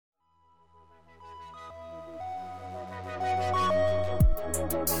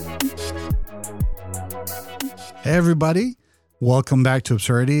Hey everybody, welcome back to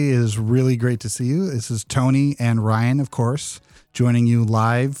Absurdity. It is really great to see you. This is Tony and Ryan, of course, joining you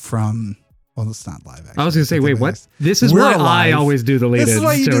live from, well, it's not live actually. I was going to say, wait, what? This is why I always do the lead-in. This is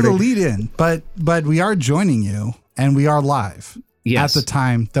why you do the lead-in, but we are joining you and we are live at the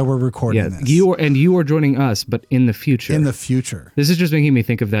time that we're recording this. You are joining us, but in the future. In the future. This is just making me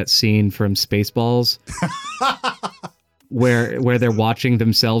think of that scene from Spaceballs where they're watching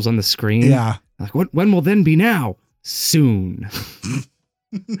themselves on the screen. Yeah. Like, when will then be now? Soon.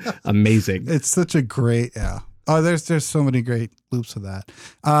 Amazing. It's such a great, Oh, there's so many great loops of that.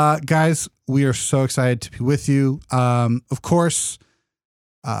 Guys, we are so excited to be with you. Of course,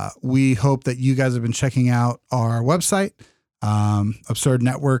 we hope that you guys have been checking out our website,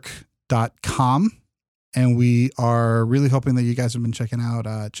 absurdnetwork.com. And we are really hoping that you guys have been checking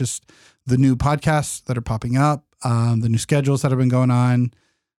out just the new podcasts that are popping up, the new schedules that have been going on.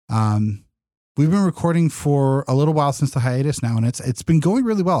 We've been recording for a little while since the hiatus now, and it's been going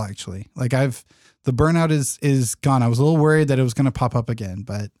really well, actually. Like the burnout is gone. I was a little worried that it was going to pop up again,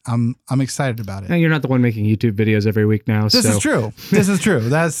 but I'm excited about it. No, you're not the one making YouTube videos every week now. This is true.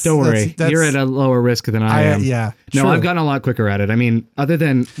 Don't worry. You're at a lower risk than I am. Yeah. No, true. I've gotten a lot quicker at it. I mean, other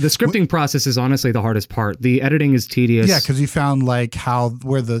than the scripting process is honestly the hardest part. The editing is tedious. Yeah, because you found like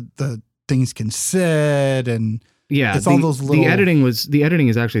where the things can sit and. Yeah, it's all those little... the editing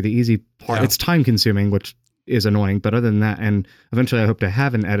is actually the easy part. Yeah. It's time consuming, which is annoying, but other than that, and eventually I hope to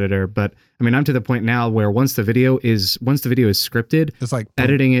have an editor, but I mean, I'm to the point now where once the video is scripted, it's like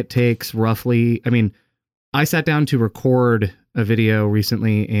editing it takes roughly, I mean, I sat down to record a video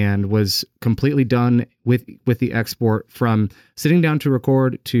recently and was completely done with the export. From sitting down to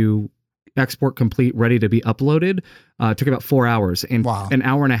record to export complete, ready to be uploaded, took about 4 hours, and an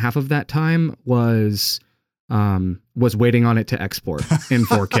hour and a half of that time was waiting on it to export in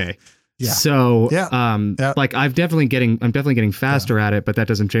 4K. Yeah. So, like I'm definitely getting faster at it, but that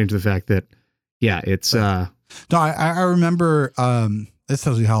doesn't change the fact that, it's, No, I remember, this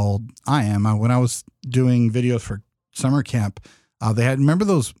tells you how old I am. When I was doing videos for summer camp, they had, remember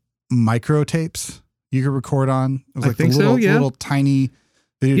those micro tapes you could record on? It was like little tiny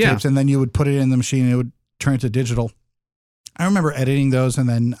video tapes, and then you would put it in the machine and it would turn it to digital. I remember editing those and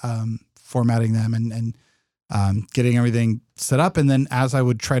then, formatting them and getting everything set up. And then as I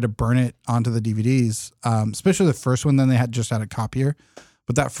would try to burn it onto the DVDs, especially the first one, then they had a copier,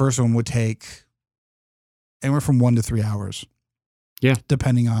 but that first one would take anywhere from 1 to 3 hours. Yeah.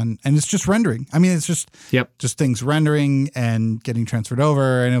 Depending on, and it's just rendering. I mean, it's just things rendering and getting transferred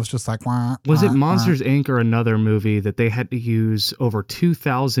over. And it was just like, was it Monsters Inc. or another movie that they had to use over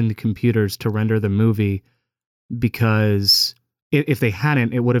 2,000 computers to render the movie because if they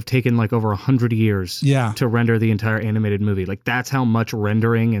hadn't, it would have taken like over 100 years to render the entire animated movie. Like that's how much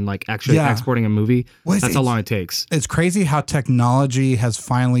rendering and like actually exporting a movie. That's how long it takes. It's crazy how technology has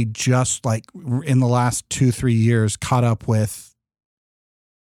finally just like in the last 2-3 years caught up with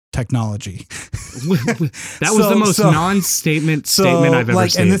technology. That was the most non-statement statement I've ever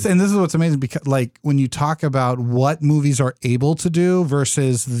seen. And this is what's amazing, because like when you talk about what movies are able to do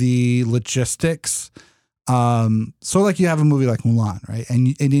versus the logistics. So like you have a movie like Mulan, right? And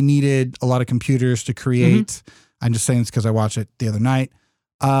you needed a lot of computers to create. Mm-hmm. I'm just saying this because I watched it the other night.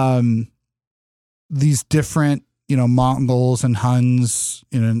 These different, Mongols and Huns,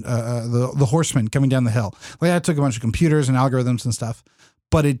 the horsemen coming down the hill. Like that took a bunch of computers and algorithms and stuff,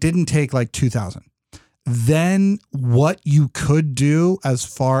 but it didn't take like 2,000. Then what you could do as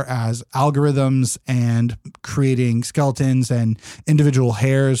far as algorithms and creating skeletons and individual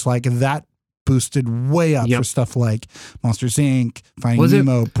hairs, like that boosted way up for stuff like Monsters Inc., Finding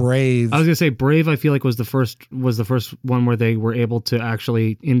Nemo, Brave. I was gonna say Brave. I feel like was the first one where they were able to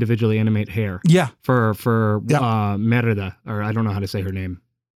actually individually animate hair. Yeah. For Merida, or I don't know how to say her name.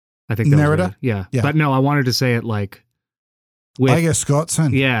 I think that Merida. Yeah. But no, I wanted to say it like. I guess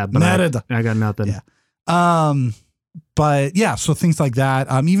Scotsman. Yeah, but Merida. I got nothing. Yeah. But yeah, so things like that.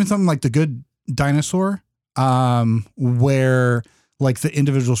 Even something like The Good Dinosaur, where like the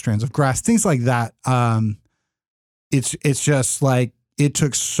individual strands of grass, things like that. It's just like it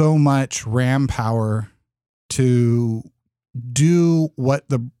took so much RAM power to do what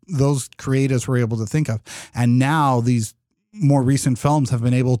those creators were able to think of. And now these more recent films have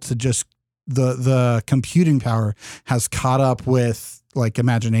been able to just, the computing power has caught up with like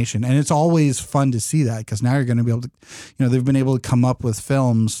imagination. And it's always fun to see that, because now you're going to be able to, they've been able to come up with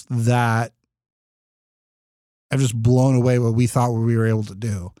films that have just blown away what we thought we were able to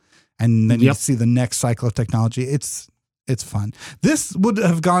do. And then you see the next cycle of technology. It's fun. This would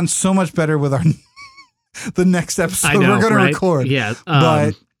have gone so much better with the next episode we're going to record. Yeah.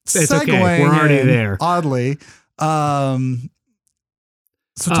 But It's okay. We're already there. Oddly.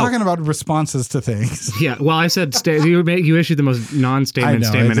 So talking about responses to things. Yeah. Well, I said you issued the most non-statement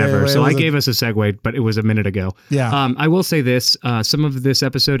statement ever. So I gave us a segue, but it was a minute ago. Yeah. I will say this. Some of this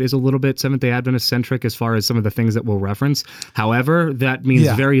episode is a little bit Seventh-day Adventist centric as far as some of the things that we'll reference. However, that means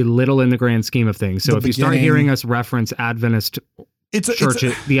very little in the grand scheme of things. So if you start hearing us reference Adventist church,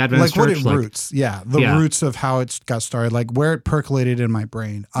 the Adventist like church, what it roots. The roots of how it got started, like where it percolated in my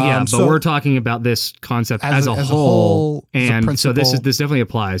brain. But we're talking about this concept as a whole, and so this definitely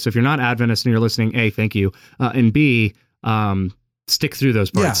applies. So if you're not Adventist and you're listening, A, thank you, and B, stick through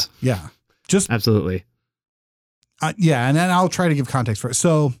those parts. Yeah, just absolutely. And then I'll try to give context for it.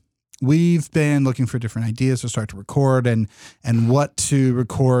 So we've been looking for different ideas to start to record and what to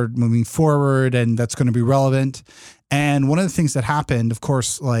record moving forward, and that's going to be relevant. And one of the things that happened, of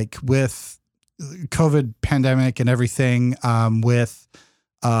course, like with COVID pandemic and everything, with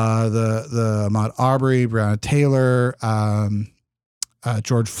the Ahmaud Arbery, Breonna Taylor,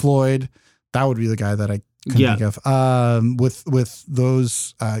 George Floyd, that would be the guy that I can think of. With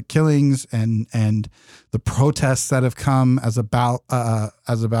those killings and the protests that have come as about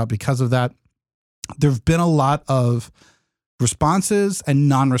because of that, there have been a lot of responses and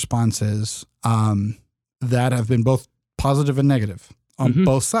non-responses that have been both positive and negative on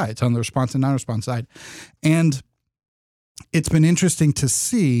both sides, on the response and non-response side. And it's been interesting to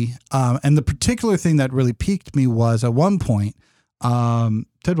see. And the particular thing that really piqued me was at one point,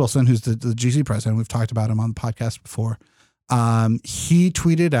 Ted Wilson, who's the GC president, we've talked about him on the podcast before, he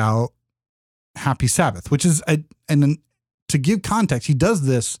tweeted out Happy Sabbath, which is, and to give context, he does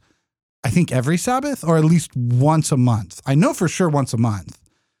this, I think, every Sabbath or at least once a month. I know for sure once a month,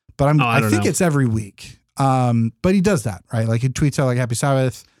 but I think it's every week. But he does that, right? Like he tweets out like Happy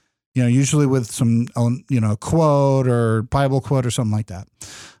Sabbath, usually with some, quote or Bible quote or something like that.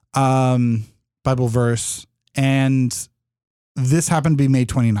 Bible verse. And this happened to be May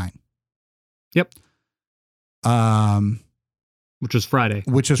 29. Yep. Which was Friday.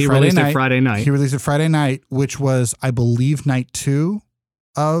 He released it Friday night. He released it Friday night, which was, I believe, night 2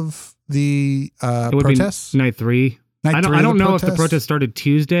 of the protests. Night 3. I don't know if the protest started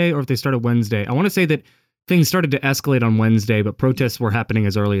Tuesday or if they started Wednesday. I want to say that things started to escalate on Wednesday, but protests were happening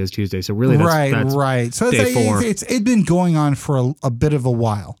as early as Tuesday. So really, that's right. So day 4. It'd been going on for a bit of a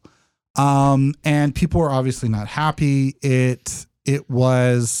while, and people were obviously not happy. It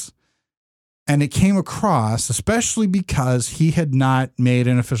was, and it came across, especially because he had not made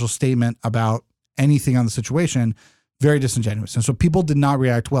an official statement about anything on the situation, very disingenuous, and so people did not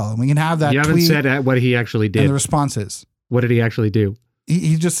react well. And we can have that. You haven't said what he actually did. And the responses. What did he actually do?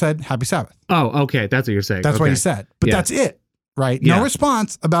 He just said Happy Sabbath. Oh, okay. That's what you're saying. That's what he said. But that's it, right? No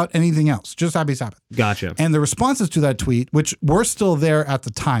response about anything else. Just Happy Sabbath. Gotcha. And the responses to that tweet, which were still there at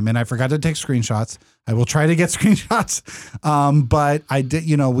the time, and I forgot to take screenshots. I will try to get screenshots. But I did,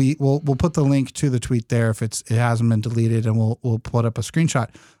 we'll put the link to the tweet there if it hasn't been deleted, and we'll put up a screenshot.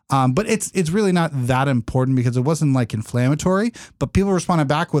 But it's really not that important because it wasn't like inflammatory, but people responded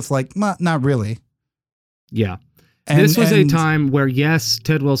back with like, not really. Yeah. This was a time where, yes,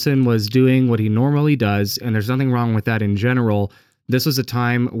 Ted Wilson was doing what he normally does, and there's nothing wrong with that in general. This was a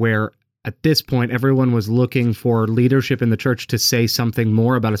time where, at this point, everyone was looking for leadership in the church to say something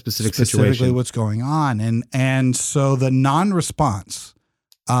more about a situation. Specifically what's going on. And so the non-response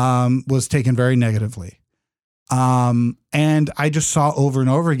was taken very negatively. And I just saw over and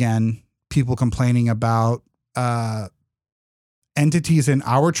over again people complaining about entities in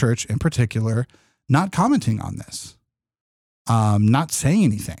our church in particular not commenting on this, not saying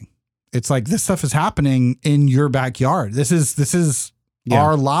anything. It's like, this stuff is happening in your backyard. This is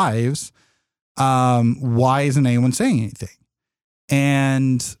our lives. Why isn't anyone saying anything?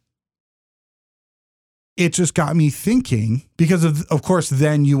 And it just got me thinking, because of course,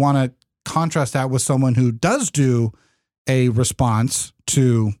 then you want to contrast that with someone who does do a response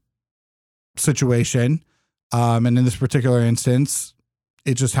to situation. And in this particular instance,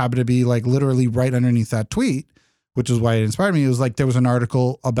 it just happened to be like literally right underneath that tweet, which is why it inspired me. It was like, there was an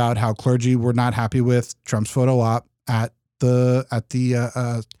article about how clergy were not happy with Trump's photo op at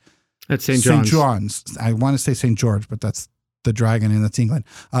St. John's. I want to say St. George, but that's the dragon and that's England.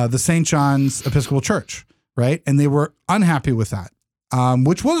 The St. John's Episcopal Church, right? And they were unhappy with that,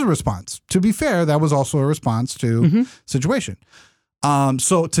 which was a response. To be fair, that was also a response to situation.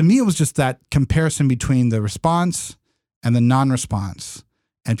 So to me, it was just that comparison between the response and the non-response.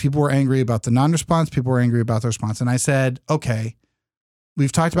 And people were angry about the non-response. People were angry about the response. And I said, okay,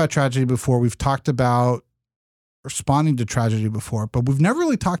 we've talked about tragedy before. We've talked about responding to tragedy before, but we've never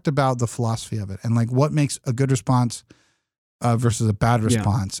really talked about the philosophy of it and like what makes a good response versus a bad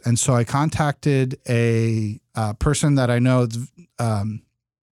response. And so I contacted a person that I know,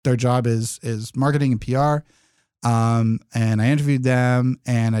 their job is marketing and PR. And I interviewed them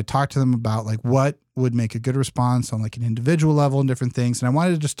and I talked to them about like what would make a good response on like an individual level and different things. And I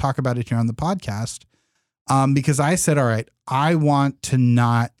wanted to just talk about it here on the podcast. Because I said, all right, I want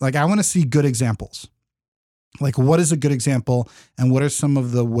to see good examples. Like, what is a good example and what are some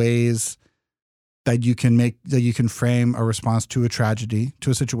of the ways that you can frame a response to a tragedy,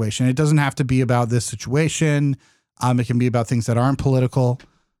 to a situation? It doesn't have to be about this situation. It can be about things that aren't political,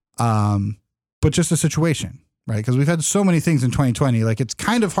 but just a situation, right? Because we've had so many things in 2020. Like, it's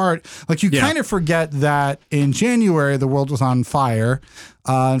kind of hard. Like, you kind of forget that in January, the world was on fire.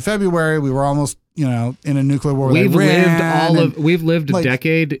 In February, we were almost, in a nuclear war. We've lived a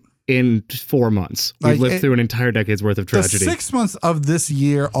decade in 4 months. We've lived through an entire decade's worth of tragedy. The 6 months of this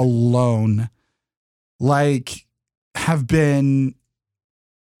year alone, have been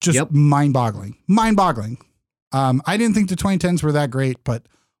just mind-boggling. I didn't think the 2010s were that great, but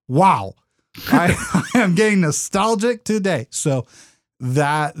wow, I am getting nostalgic today. So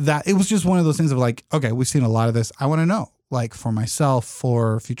that it was just one of those things of like, okay, we've seen a lot of this. I want to know, like, for myself,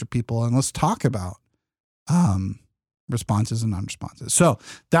 for future people, and let's talk about responses and non-responses. So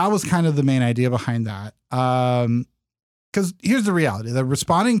that was kind of the main idea behind that. Because here's the reality: that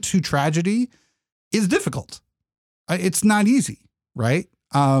responding to tragedy is difficult. It's not easy, right?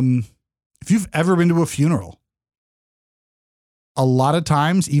 If you've ever been to a funeral, a lot of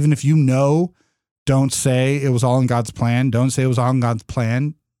times, even if don't say it was all in God's plan. Don't say it was all in God's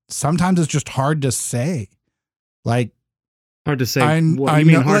plan. Sometimes it's just hard to say. Like, hard to say. Hard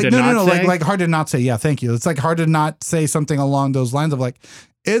to not say. Yeah, thank you. It's like hard to not say something along those lines of like,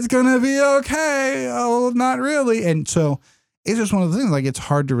 it's gonna be okay. Oh, not really. And so it's just one of the things. Like, it's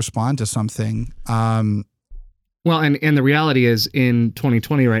hard to respond to something. Well, and the reality is, in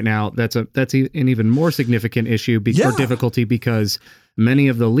 2020 right now, that's an even more significant issue or difficulty, because many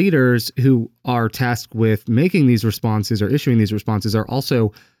of the leaders who are tasked with making these responses or issuing these responses are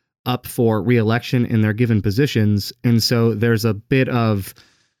also up for re-election in their given positions, and so there's a bit of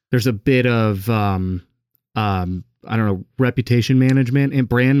I don't know, reputation management and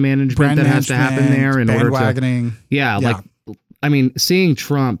brand management that has to happen there in order to like, I mean, seeing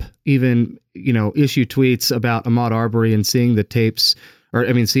Trump even, issue tweets about Ahmaud Arbery and seeing the tapes, or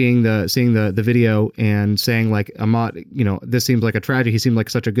I mean, seeing the video and saying like, Ahmaud, this seems like a tragedy. He seemed like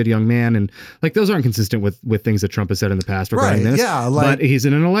such a good young man. And like, those aren't consistent with things that Trump has said in the past regarding this. Yeah, but he's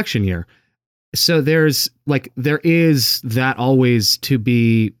in an election year. So there is that always to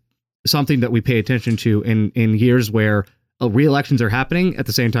be something that we pay attention to in years where re-elections are happening at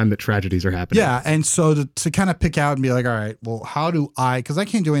the same time that tragedies are happening. Yeah. And so to kind of pick out and be like, all right, well, how do I, because I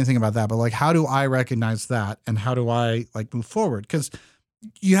can't do anything about that, but like, how do I recognize that? And how do I like move forward? Because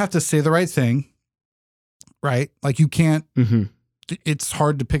you have to say the right thing, right? Like, you can't, it's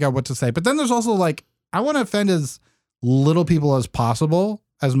hard to pick out what to say. But then there's also like, I want to offend as little people as possible,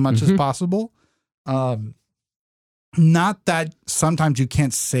 as much as possible. Not that sometimes you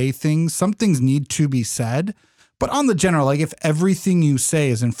can't say things. Some things need to be said. But on the general, like, if everything you say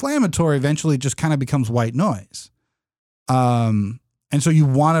is inflammatory, eventually it just kind of becomes white noise. And so you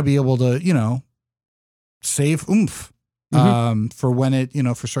want to be able to, save oomph for when it,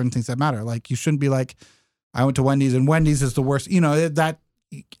 for certain things that matter. Like, you shouldn't be like, I went to Wendy's and Wendy's is the worst. That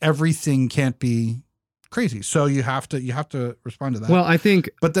everything can't be crazy. So you have to respond to that. Well, I think.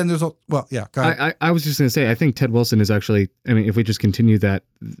 But then there's go ahead. I was just going to say, I think Ted Wilson is actually, I mean, if we just continue that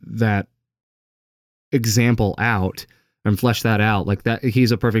example out and flesh that out, like that,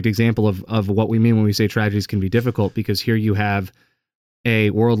 he's a perfect example of what we mean when we say tragedies can be difficult, because here you have a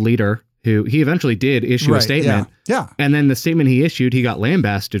world leader who he eventually did issue a statement. Yeah. And then the statement he issued, he got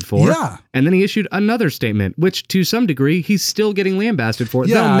lambasted for. Yeah. And then he issued another statement, which to some degree he's still getting lambasted for.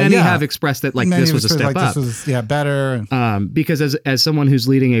 Yeah, though many have expressed that this was a step up. This was better. Because as someone who's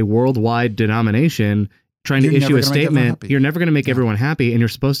leading a worldwide denomination trying to issue a statement, you're never going to make everyone happy, and you're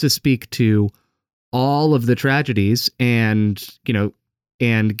supposed to speak to all of the tragedies and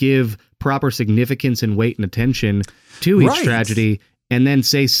give proper significance and weight and attention to each tragedy, and then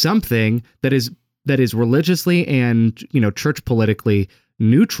say something that is religiously and church politically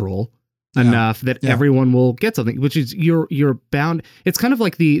neutral enough that everyone will get something, which is you're bound. It's kind of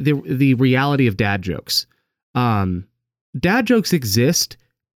like the reality of dad jokes. Dad jokes exist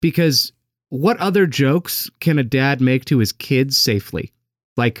because what other jokes can a dad make to his kids safely?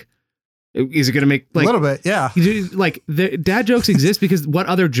 Like, is it going to make like a little bit? Yeah. Like, the dad jokes exist because what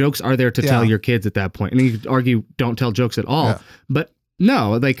other jokes are there to tell your kids at that point? And you could argue don't tell jokes at all. Yeah. But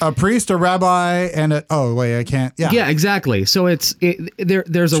No, like a priest, a rabbi, and I can't. Yeah, yeah, exactly. So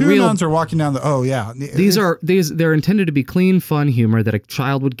there's a two real nuns are walking down they're intended to be clean, fun humor that a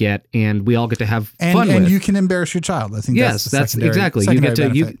child would get, and we all get to have fun with. And you can embarrass your child. I think that's exactly. You get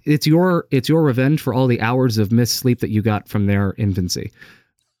to it's your revenge for all the hours of missed sleep that you got from their infancy.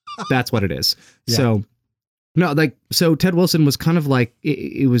 That's what it is. Yeah. So Ted Wilson was kind of like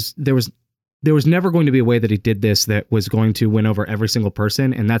there was never going to be a way that he did this that was going to win over every single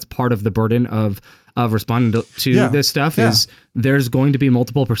person. And that's part of the burden of responding to this stuff is there's going to be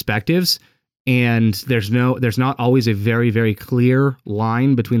multiple perspectives, and there's not always a very, very clear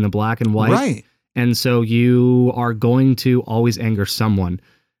line between the black and white. Right. And so you are going to always anger someone.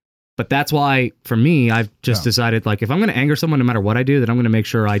 But that's why, for me, I've just decided, like, if I'm going to anger someone, no matter what I do, then I'm going to make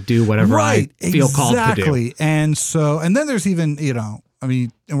sure I do whatever I feel called to do. Exactly. And then there's even, and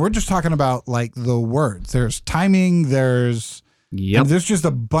we're just talking about like the words. There's timing. There's just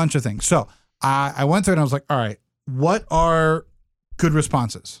a bunch of things. So I went through and I was like, all right, what are good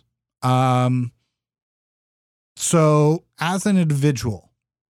responses? So as an individual,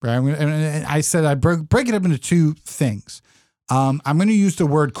 right? And I said I break it up into two things. I'm going to use the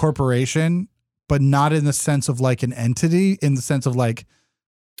word corporation, but not in the sense of like an entity, in the sense of like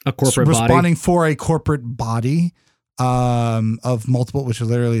a corporate responding body. For a corporate body. Of multiple, which is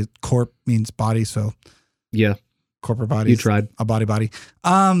literally corp means body. So yeah, corporate body. You tried a body. But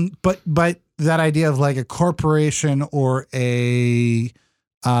that idea of like a corporation or a,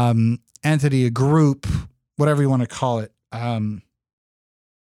 entity, a group, whatever you want to call it,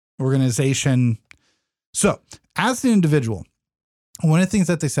 organization. So as an individual, one of the things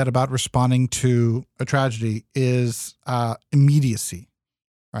that they said about responding to a tragedy is, immediacy,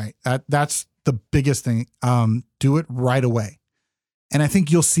 right? That's the biggest thing. Do it right away. And I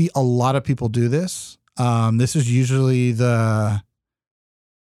think you'll see a lot of people do this. This is usually the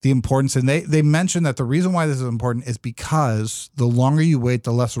importance. And they mentioned that the reason why this is important is because the longer you wait,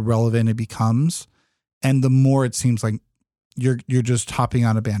 the less relevant it becomes. And the more it seems like you're just hopping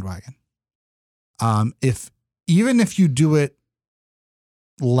on a bandwagon. Even if you do it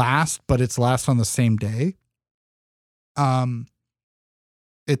last, but it's last on the same day,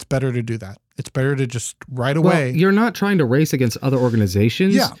 it's better to do that. It's better to just right away. Well, you're not trying to race against other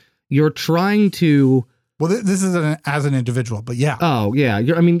organizations. Yeah. You're trying to. Well, this is as an individual, but yeah. Oh, yeah.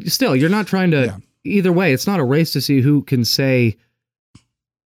 You're not trying to. Yeah. Either way, it's not a race to see who can say.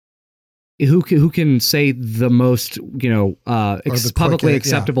 Who can say the most, publicly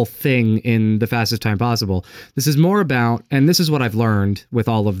acceptable thing in the fastest time possible. This is more about, and this is what I've learned with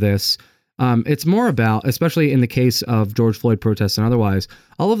all of this. It's more about, especially in the case of George Floyd protests and otherwise,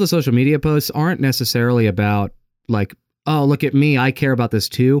 all of the social media posts aren't necessarily about like, oh, look at me, I care about this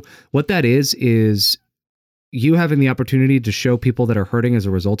too. What that is you having the opportunity to show people that are hurting as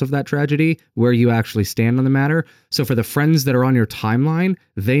a result of that tragedy where you actually stand on the matter. So for the friends that are on your timeline,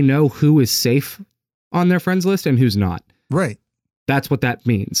 they know who is safe on their friends list and who's not. Right. That's what that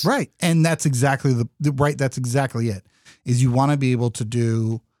means. Right. And that's exactly that's exactly it, is you want to be able to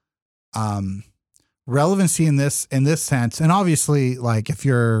do relevancy in this sense. And obviously, like if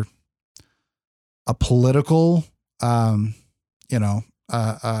you're a political, I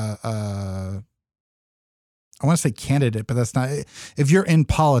want to say candidate, but that's not, if you're in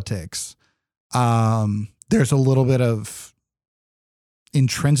politics, there's a little bit of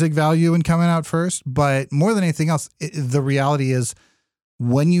intrinsic value in coming out first, but more than anything else, the reality is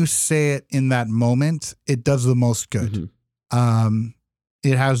when you say it in that moment, it does the most good. Mm-hmm.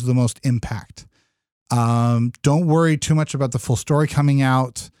 It has the most impact. Don't worry too much about the full story coming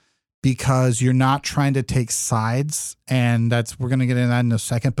out because you're not trying to take sides. And we're going to get into that in a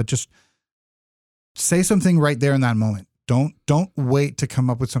second, but just say something right there in that moment. Don't wait to come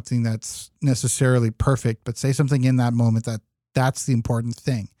up with something that's necessarily perfect, but say something in that moment that's the important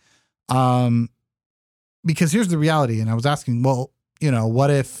thing. Because here's the reality. And I was asking, well, what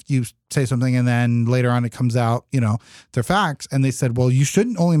if you say something and then later on it comes out, they're facts. And they said, well, you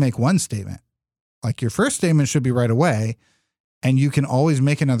shouldn't only make one statement. Like your first statement should be right away. And you can always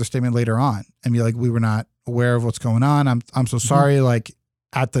make another statement later on and be like, we were not aware of what's going on. I'm so sorry. Mm-hmm. Like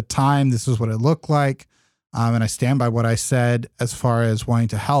at the time, this is what it looked like. And I stand by what I said as far as wanting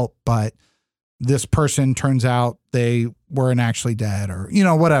to help, but this person turns out they weren't actually dead or,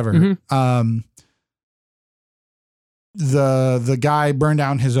 whatever. Mm-hmm. The guy burned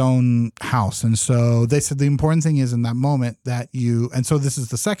down his own house. And so they said the important thing is in that moment that and so this is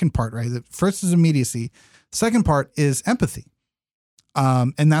the second part, right? The first is immediacy. Second part is empathy.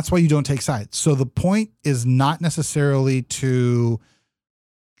 And that's why you don't take sides. So the point is not necessarily to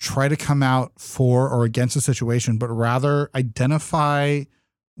try to come out for or against a situation, but rather identify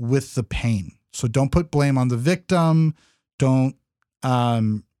with the pain. So don't put blame on the victim. Don't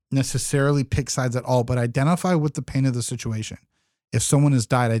necessarily pick sides at all, but identify with the pain of the situation. If someone has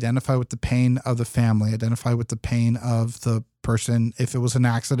died, identify with the pain of the family, identify with the pain of the person, if it was an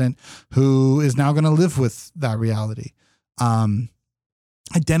accident, who is now going to live with that reality.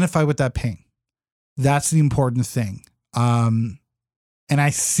 Identify with that pain. That's the important thing. And I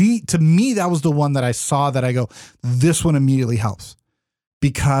see, to me, that was the one that I saw that I go, this one immediately helps.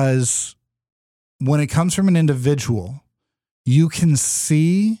 Because when it comes from an individual, you can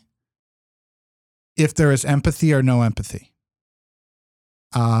see if there is empathy or no empathy.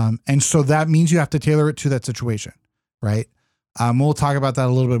 And so that means you have to tailor it to that situation, right? We'll talk about that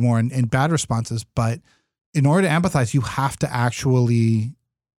a little bit more in bad responses, but in order to empathize, you have to actually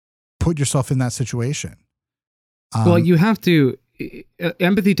put yourself in that situation. Well, you have to,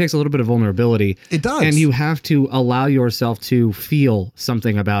 empathy takes a little bit of vulnerability. It does. And you have to allow yourself to feel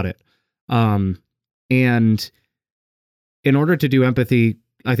something about it. And in order to do empathy,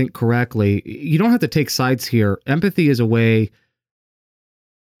 I think correctly, you don't have to take sides here. Empathy is a way.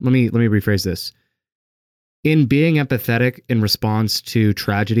 Let me rephrase this. In being empathetic in response to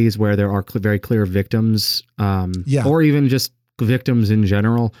tragedies where there are very clear victims, or even just victims in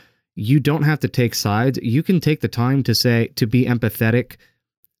general, you don't have to take sides. You can take the time to be empathetic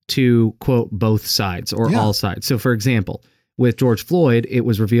to, quote, both sides or all sides. So, for example, with George Floyd, it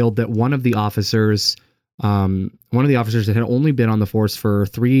was revealed that one of the officers that had only been on the force for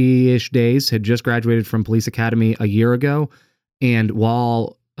 3-ish days, had just graduated from police academy a year ago, and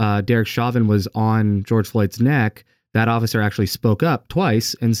while Derek Chauvin was on George Floyd's neck, that officer actually spoke up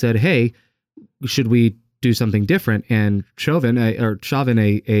twice and said, hey, should we do something different? And Chauvin,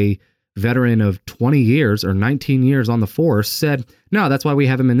 a veteran of 20 years or 19 years on the force, said, no, that's why we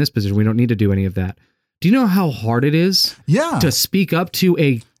have him in this position. We don't need to do any of that. Do you know how hard it is to speak up to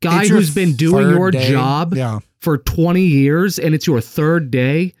a guy who's been doing your job for 20 years and it's your third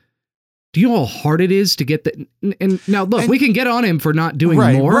day? Do you know how hard it is to get that? And now, look, we can get on him for not doing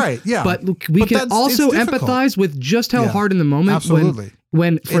more, but we can also empathize with just how hard in the moment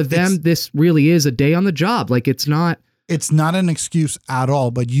when for them, this really is a day on the job. Like it's not an excuse at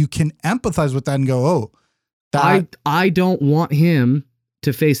all, but you can empathize with that and go, I don't want him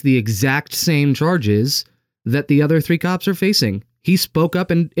to face the exact same charges that the other 3 cops are facing. He spoke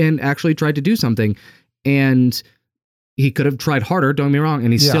up and actually tried to do something, and he could have tried harder, don't get me wrong,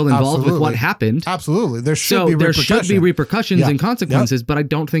 and he's still involved with what happened. Absolutely. There should be repercussions and consequences, but I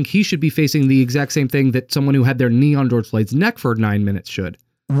don't think he should be facing the exact same thing that someone who had their knee on George Floyd's neck for 9 minutes should.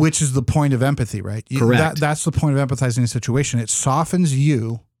 Which is the point of empathy, right? Correct. That's the point of empathizing a situation. It softens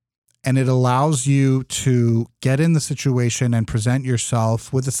you, and it allows you to get in the situation and present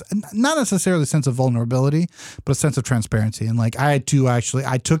yourself with not necessarily a sense of vulnerability, but a sense of transparency. And like I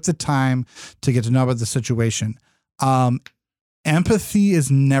took the time to get to know about the situation. Empathy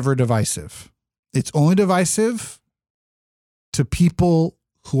is never divisive. It's only divisive to people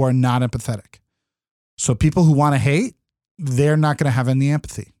who are not empathetic. So people who want to hate, they're not going to have any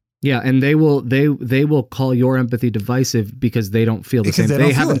empathy. Yeah, and they will call your empathy divisive because they don't feel the same.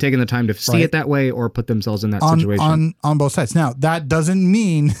 They haven't taken the time to see it that way or put themselves in that situation. On both sides. Now, that doesn't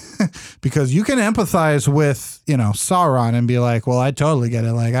mean because you can empathize with, Sauron and be like, well, I totally get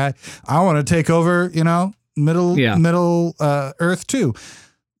it. Like I want to take over, middle Earth too.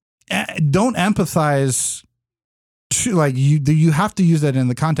 Don't empathize to, like you have to use that in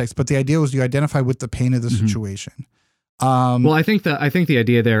the context, but the idea was you identify with the pain of the situation. Well, I think the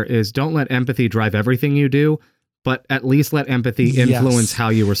idea there is don't let empathy drive everything you do, but at least let empathy influence how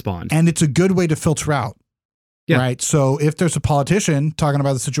you respond. And it's a good way to filter out. Right. So if there's a politician talking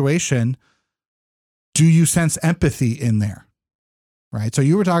about the situation, do you sense empathy in there? Right. So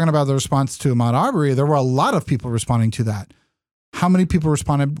you were talking about the response to Ahmaud Arbery. There were a lot of people responding to that. How many people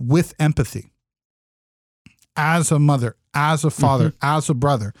responded with empathy? As a mother, as a father, as a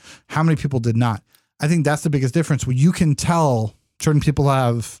brother, how many people did not? I think that's the biggest difference. Where you can tell certain people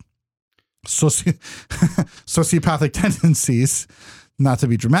have sociopathic tendencies, not to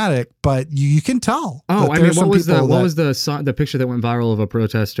be dramatic, but you can tell. Oh, I mean, what was the picture that went viral of a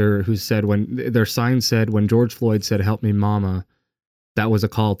protester who said when their sign said, when George Floyd said, "Help me, mama," that was a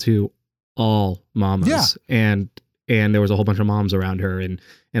call to all mamas. Yeah. And there was a whole bunch of moms around her. And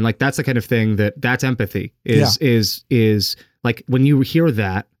like, that's the kind of thing that's empathy is like when you hear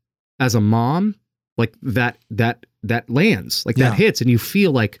that as a mom, like that lands, like that hits, and you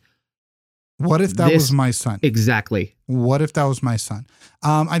feel like, what if that was my son? Exactly. What if that was my son?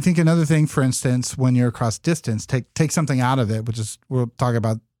 I think another thing, for instance, when you're across distance, take something out of it, which is, we'll talk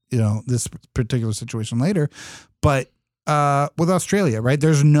about this particular situation later. But with Australia, right?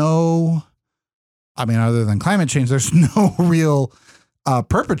 There's no, other than climate change, there's no real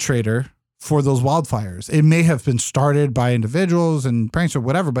perpetrator for those wildfires. It may have been started by individuals and pranks or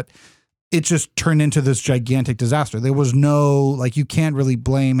whatever, but it just turned into this gigantic disaster. There was no, you can't really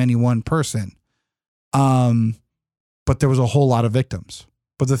blame any one person. But there was a whole lot of victims.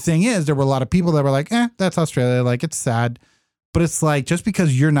 But the thing is, there were a lot of people that were like, that's Australia. It's sad. But it's just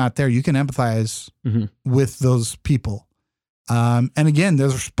because you're not there, you can empathize with those people. And again,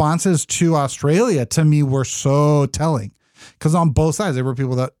 those responses to Australia to me were so telling, because on both sides, there were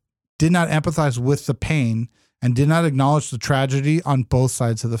people that did not empathize with the pain and did not acknowledge the tragedy on both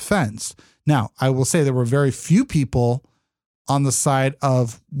sides of the fence. Now, I will say there were very few people on the side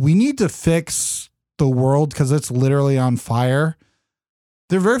of, we need to fix the world because it's literally on fire.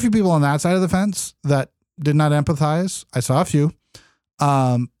 There are very few people on that side of the fence that did not empathize. I saw a few.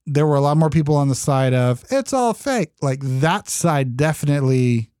 There were a lot more people on the side of, it's all fake. That side,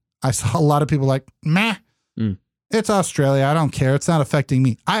 definitely, I saw a lot of people meh, it's Australia. I don't care. It's not affecting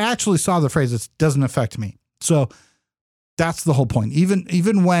me. I actually saw the phrase, it doesn't affect me. So that's the whole point.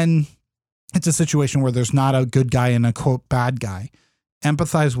 Even when it's a situation where there's not a good guy and a quote bad guy,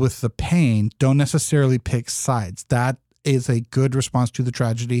 empathize with the pain. Don't necessarily pick sides. That is a good response to the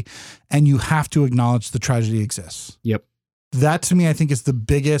tragedy, and you have to acknowledge the tragedy exists. Yep. That to me, I think is the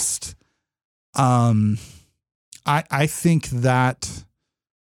biggest. I think that,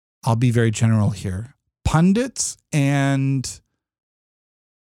 I'll be very general here. Pundits and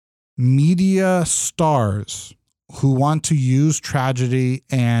media stars who want to use tragedy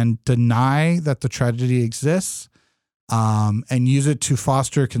and deny that the tragedy exists, and use it to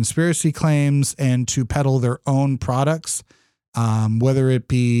foster conspiracy claims and to peddle their own products, whether it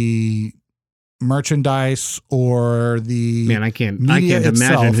be merchandise or the I can't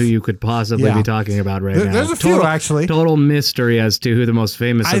imagine who you could possibly be talking about right now. There's a few, actually. Total mystery as to who the most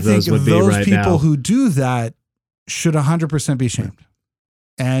famous of those would be right now. Those people who do that should 100% be shamed.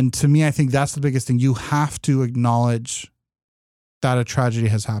 And to me, I think that's the biggest thing. You have to acknowledge that a tragedy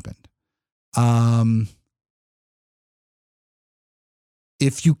has happened.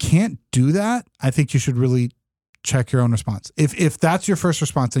 If you can't do that, I think you should really check your own response. If that's your first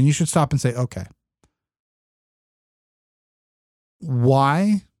response, then you should stop and say, okay,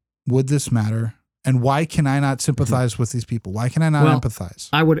 why would this matter? And why can I not sympathize with these people? Why can I not empathize?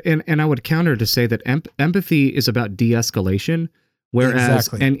 I would, and I would counter to say that empathy is about de-escalation, whereas,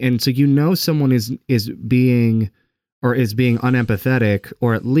 and so someone is being unempathetic,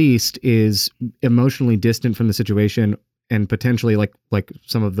 or at least is emotionally distant from the situation, and potentially like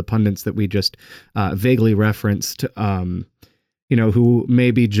some of the pundits that we just vaguely referenced, who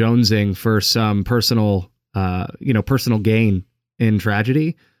may be jonesing for some personal gain in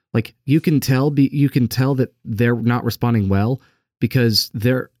tragedy. You can tell that they're not responding well because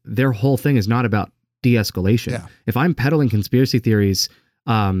their whole thing is not about de-escalation. Yeah. If I'm peddling conspiracy theories,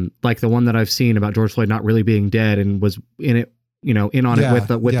 like the one that I've seen about George Floyd not really being dead and was in it,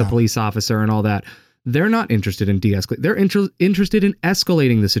 it with the police officer and all that, they're not interested in de-escalating. They're interested in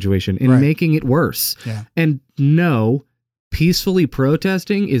escalating the situation, in making it worse. Yeah. And no, peacefully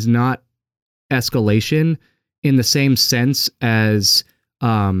protesting is not escalation in the same sense as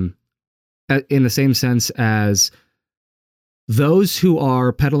those who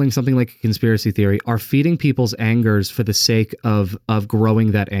are peddling something like a conspiracy theory are feeding people's angers for the sake of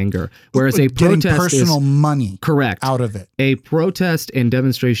growing that anger. Whereas a protest personal money correct out of it. A protest and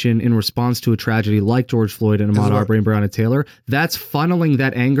demonstration in response to a tragedy like George Floyd and Ahmaud Arbery and Breonna Taylor, that's funneling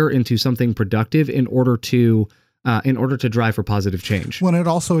that anger into something productive in order to drive for positive change. When it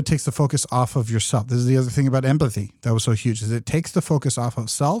takes the focus off of yourself. This is the other thing about empathy that was so huge, is it takes the focus off of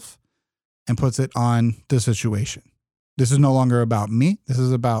self and puts it on the situation. This is no longer about me. This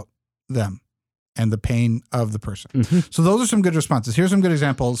is about them and the pain of the person. Mm-hmm. So those are some good responses. Here's some good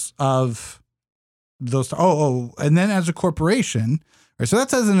examples of those. And then as a corporation, right? So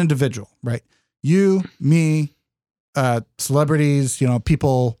that's as an individual, right? You, me, celebrities,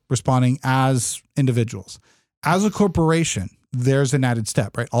 people responding as individuals. As a corporation, there's an added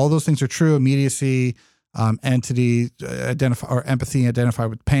step, right? All those things are true. Immediacy, entity, identify, or empathy, identify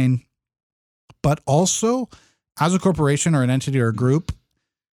with pain. But also, as a corporation or an entity or a group,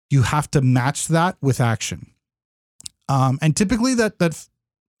 you have to match that with action. And typically that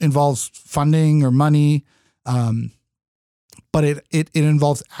involves funding or money, but it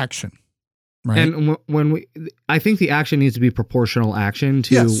involves action, right? And I think the action needs to be proportional action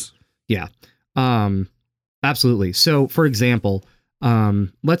to, yes. Yeah, absolutely. So, for example,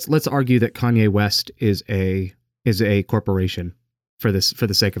 let's argue that Kanye West is a corporation. for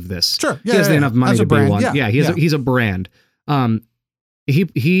the sake of this. Sure. He has enough money to be one. Yeah, he's a brand.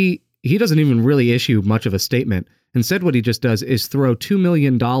 He doesn't even really issue much of a statement. Instead, what he just does is throw $2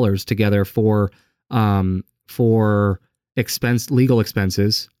 million together for legal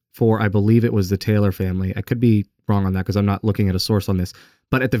expenses for, I believe it was the Taylor family. I could be wrong on that because I'm not looking at a source on this.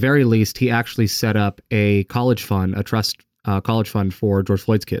 But at the very least, he actually set up a college fund, a trust college fund for George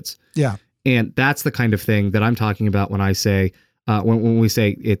Floyd's kids. Yeah. And that's the kind of thing that I'm talking about when I say, when we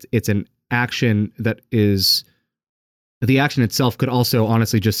say it's an action that is, the action itself could also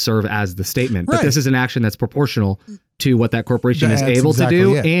honestly just serve as the statement. Right. But this is an action that's proportional to what that corporation is able to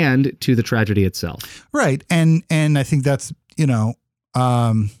do and to the tragedy itself. Right. And I think that's,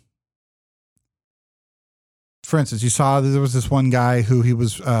 for instance, you saw that there was this one guy who he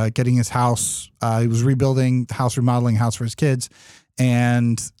was getting his house. He was rebuilding the house, remodeling a house for his kids.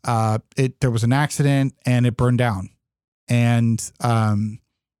 And there was an accident and it burned down. And so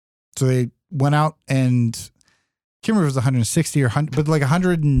they went out and I can't remember if it was 160 or 100, but like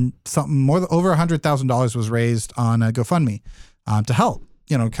 100 and something over $100,000 was raised on a GoFundMe to help,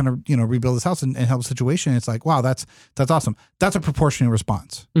 rebuild this house and help the situation. It's like, wow, that's awesome. That's a proportionate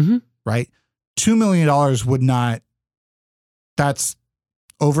response, right? $2 million would not, that's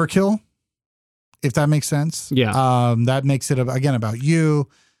overkill, if that makes sense. Yeah. That makes it, again, about you.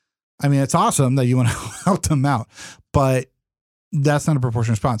 I mean, it's awesome that you want to help them out, but that's not a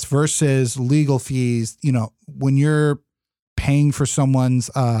proportionate response versus legal fees. When you're paying for someone's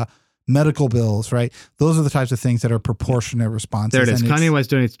medical bills, right? Those are the types of things that are proportionate responses. There it is. Kanye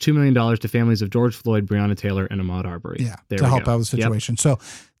West donates $2 million to families of George Floyd, Breonna Taylor, and Ahmaud Arbery. Yeah, to help out the situation. Yep. So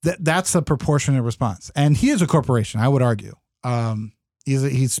that's a proportionate response. And he is a corporation, I would argue.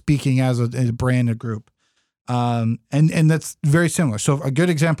 He's speaking as a brand, a group. And that's very similar. So a good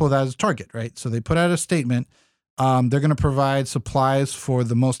example of that is Target, right? So they put out a statement. They're going to provide supplies for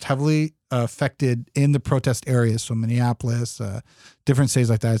the most heavily affected in the protest areas. So Minneapolis, different states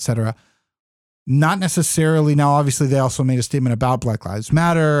like that, et cetera. Not necessarily. Now, obviously, they also made a statement about Black Lives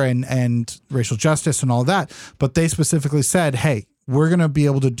Matter and racial justice and all that. But they specifically said, hey, we're going to be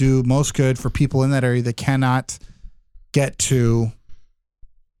able to do most good for people in that area that cannot get to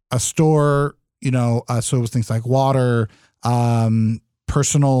a store, so it was things like water,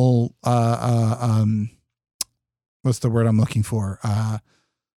 personal, what's the word I'm looking for?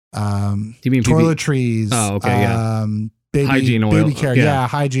 Do you mean toiletries? Oh, okay, yeah. Hygiene oil. Baby care, yeah,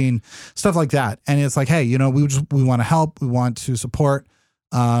 hygiene, stuff like that. And it's like, hey, we want to help, we want to support,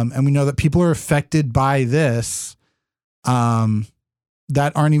 and we know that people are affected by this,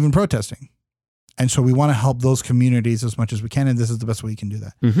 that aren't even protesting. And so we want to help those communities as much as we can, and this is the best way we can do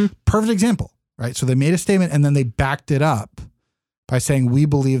that. Mm-hmm. Perfect example, right? So they made a statement, and then they backed it up by saying, we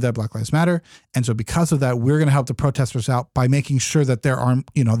believe that Black Lives Matter. And so because of that, we're going to help the protesters out by making sure that they aren't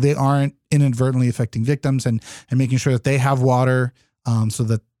inadvertently affecting victims and making sure that they have water, so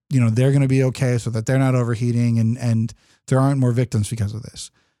that, they're going to be okay, so that they're not overheating and there aren't more victims because of this.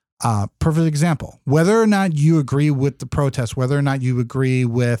 Perfect example. Whether or not you agree with the protest, whether or not you agree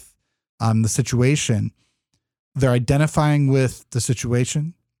with the situation, they're identifying with the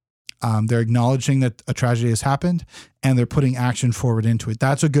situation. They're acknowledging that a tragedy has happened, and they're putting action forward into it.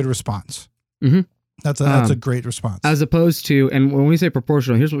 That's a good response. Mm-hmm. That's a great response. As opposed to, and when we say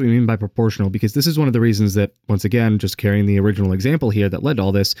proportional, here's what we mean by proportional, because this is one of the reasons that, once again, just carrying the original example here that led to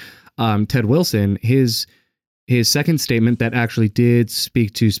all this, Ted Wilson, his second statement that actually did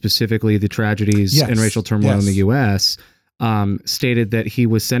speak to specifically the tragedies and racial turmoil in the U.S., stated that he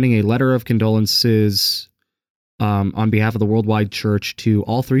was sending a letter of condolences on behalf of the Worldwide Church to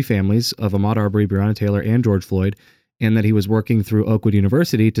all three families of Ahmaud Arbery, Breonna Taylor, and George Floyd, and that he was working through Oakwood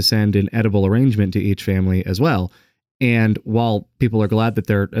University to send an edible arrangement to each family as well. And while people are glad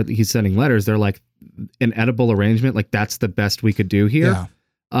that he's sending letters, they're like, an edible arrangement, like that's the best we could do here.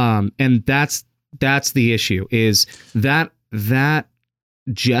 Yeah. And that's the issue, is that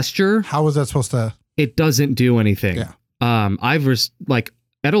gesture. How was that supposed to? It doesn't do anything. Yeah.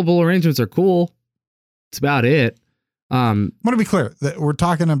 Edible arrangements are cool. That's about it. I want to be clear that we're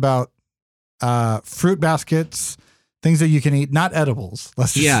talking about fruit baskets, things that you can eat, not edibles.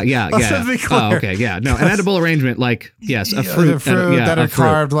 Let's just be clear. Oh, okay, yeah. No, an edible arrangement, like, yes, a fruit. That are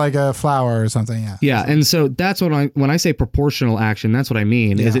carved like a flower or something, yeah. Yeah, and so that's what when I say proportional action, that's what I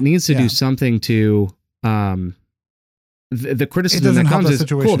mean, is it needs to do something to... The criticism that comes is,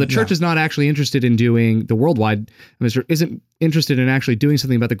 cool, the church is not actually interested in doing the worldwide, isn't interested in actually doing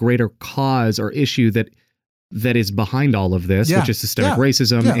something about the greater cause or issue that is behind all of this, which is systemic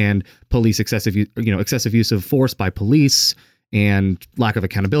racism and police excessive use of force by police and lack of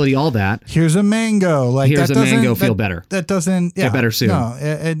accountability, all that. Here's a mango. Like, here's that a mango, doesn't, feel better. That doesn't, Get better soon. No.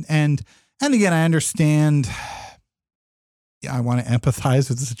 And again, I understand. I want to empathize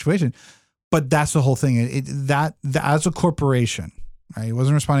with the situation, but that's the whole thing. That as a corporation, right? He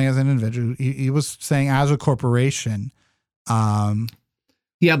wasn't responding as an individual. He was saying as a corporation.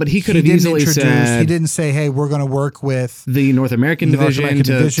 Yeah, but he could have easily said, he didn't say, hey, we're going to work with the North American division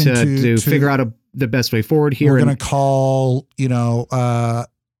to figure out the best way forward here. We're going to call,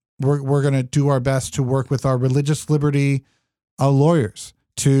 we're going to do our best to work with our religious liberty lawyers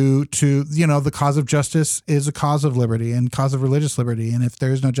to the cause of justice is a cause of liberty and cause of religious liberty. And if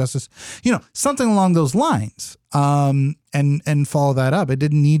there is no justice, something along those lines, and follow that up. It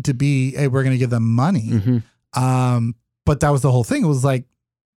didn't need to be, hey, we're going to give them money. Mm-hmm. But that was the whole thing. It was like,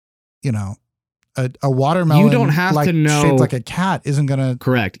 a watermelon, you don't have to know, shaped like a cat isn't going to.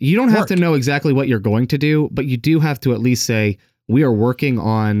 Correct. You don't have to know exactly what you're going to do, but you do have to at least say, we are working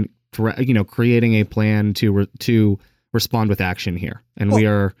on, creating a plan to respond with action here. And we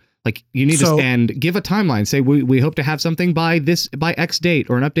are like, you need to give a timeline. Say, we hope to have something by X date,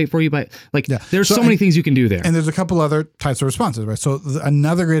 or an update for you by there's so many things you can do there. And there's a couple other types of responses, right? So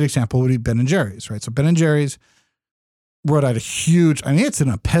another great example would be Ben & Jerry's, right? So Ben & Jerry's wrote out a huge, it's an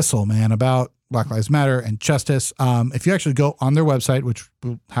epistle, man, about Black Lives Matter and justice. If you actually go on their website, which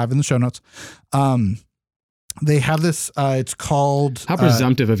we'll have in the show notes, they have this, it's called How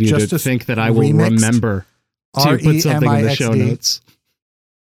presumptive of you Justice to think that I will Remixed, remember to put something in the show REMIXD. notes.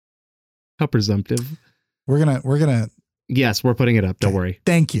 How presumptive. We're gonna Yes, we're putting it up. Don't worry.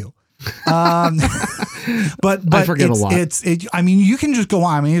 Thank you. But I forget a lot. You can just go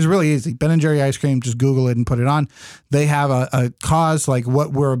on. It's really easy. Ben & Jerry ice cream, just Google it and put it on. They have a cause, like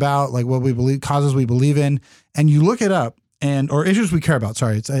what we're about, like what we believe, causes we believe in, and you look it up, or issues we care about.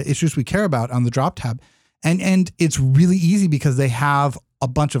 Sorry, it's issues we care about on the drop tab, and it's really easy because they have a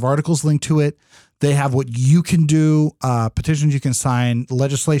bunch of articles linked to it. They have what you can do, petitions you can sign,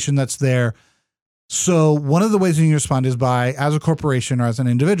 legislation that's there. So one of the ways you can respond is by, as a corporation or as an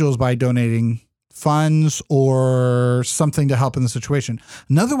individual, is by donating funds or something to help in the situation.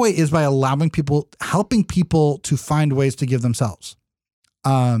 Another way is by helping people to find ways to give themselves.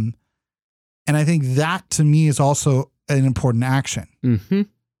 And I think that to me is also an important action,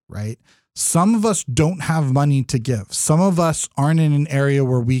 right? Some of us don't have money to give. Some of us aren't in an area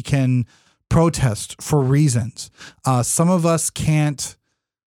where we can protest for reasons. Some of us can't.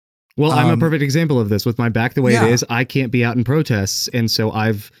 Well, I'm a perfect example of this with my back the way it is. I can't be out in protests. And so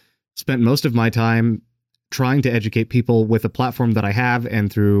I've spent most of my time trying to educate people with a platform that I have and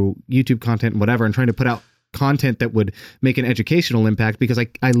through YouTube content and whatever, and trying to put out content that would make an educational impact, because I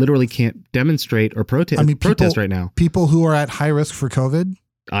literally can't demonstrate or protest right now. People who are at high risk for COVID.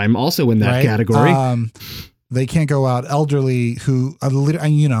 I'm also in that category. They can't go out. Elderly who,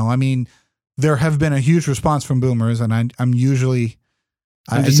 there have been a huge response from boomers, and I'm usually...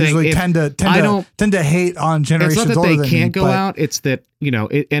 I usually tend to hate on generations older than me. It's not that they can't go out. It's that,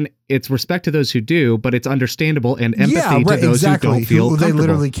 and it's respect to those who do, but it's understandable and empathy to those who don't feel comfortable. They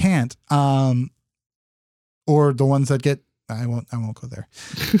literally can't. Or the ones that get, I won't go there.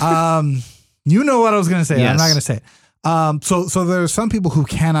 You know what I was going to say. Yes. I'm not going to say it. So there's some people who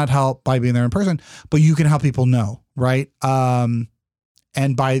cannot help by being there in person, but you can help people know, right? And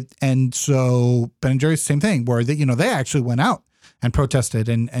so Ben & Jerry's, same thing, where they actually went out and protested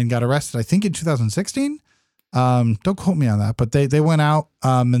and got arrested, I think in 2016. Don't quote me on that, but they went out.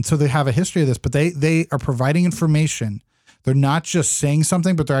 And so they have a history of this, but they are providing information. They're not just saying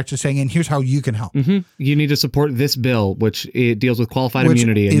something, but they're actually saying, and here's how you can help. Mm-hmm. You need to support this bill, which it deals with qualified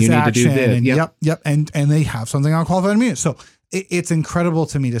immunity, and you need to do this. And yep. And they have something on qualified immunity. So it's incredible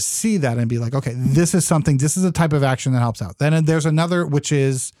to me to see that and be like, okay, this is a type of action that helps out. Then there's another, which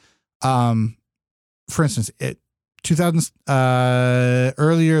is, for instance,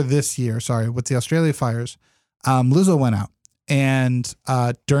 earlier this year, with the Australia fires, Lizzo went out, and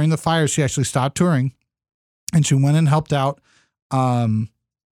during the fires, she actually stopped touring, and she went and helped out. I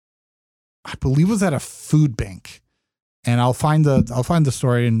believe it was at a food bank, and I'll find the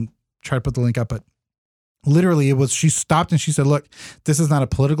story and try to put the link up. But literally, she stopped and she said, "Look, this is not a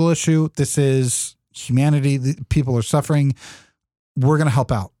political issue. This is humanity. People are suffering. We're going to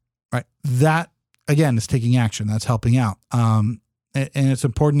help out." Right? That, again, is taking action. That's helping out. And it's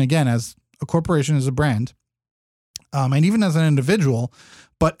important, again, as a corporation, as a brand, and even as an individual.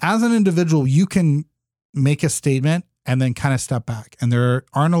 But as an individual, you can make a statement and then kind of step back. And there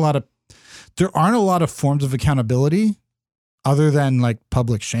aren't a lot of forms of accountability other than like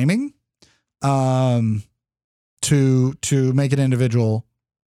public shaming, to make an individual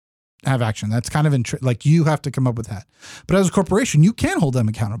have action. That's kind of like you have to come up with that. But as a corporation, you can hold them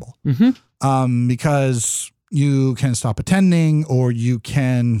accountable because you can stop attending, or you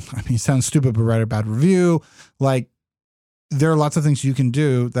can, I mean, it sounds stupid, but write a bad review. Like, there are lots of things you can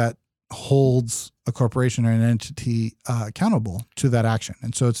do that holds a corporation or an entity accountable to that action.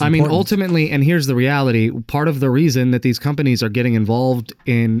 And so it's important. I mean, ultimately, and here's the reality, part of the reason that these companies are getting involved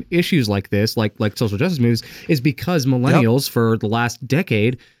in issues like this, like social justice moves, is because millennials for the last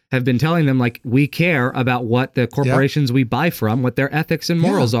decade have been telling them, like, we care about what the corporations we buy from, what their ethics and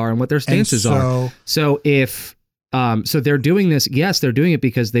morals are, and what their stances are. So if so they're doing this, yes, they're doing it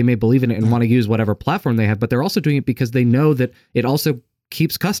because they may believe in it and want to use whatever platform they have, but they're also doing it because they know that it also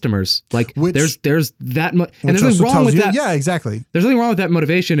keeps customers. Like, there's that and there's nothing wrong with that. Yeah, exactly. There's nothing wrong with that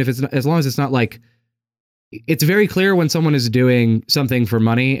motivation if it's, as long as it's not like, it's very clear when someone is doing something for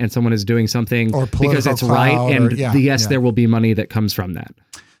money and someone is doing something because it's right, and there will be money that comes from that.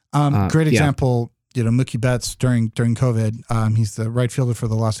 Great example, Mookie Betts during COVID. He's the right fielder for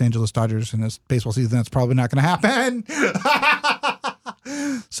the Los Angeles Dodgers in this baseball season. That's probably not going to happen.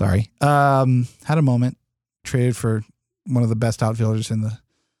 Sorry. Had a moment, traded for one of the best outfielders in the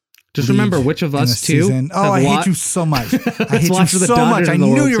Just remember which of us two. Oh, I hate you so much. I hate you so much. I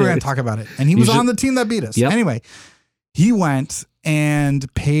knew you were going to talk about it. And he was on the team that beat us. Yep. Anyway, he went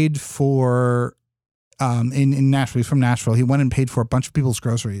and paid for in Nashville. He's from Nashville. He went and paid for a bunch of people's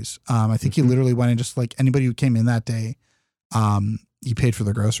groceries. I think he literally went and just like anybody who came in that day, he paid for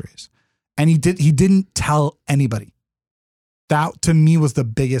their groceries. And he didn't tell anybody. That to me was the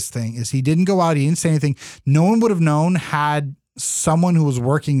biggest thing, is he didn't go out. He didn't say anything. No one would have known had someone who was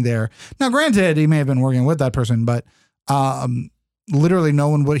working there. Now, granted, he may have been working with that person, but literally no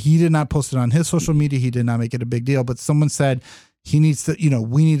one would. He did not post it on his social media. He did not make it a big deal, but someone said he needs to,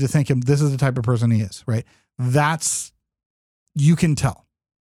 we need to thank him. This is the type of person he is, right? That's, you can tell.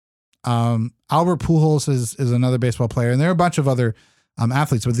 Albert Pujols is another baseball player, and there are a bunch of other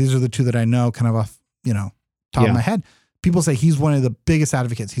athletes, but these are the two that I know kind of off, top of my head. People say he's one of the biggest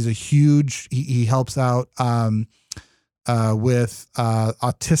advocates. He's he helps out with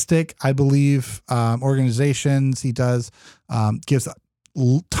autistic, I believe, organizations. He does, gives a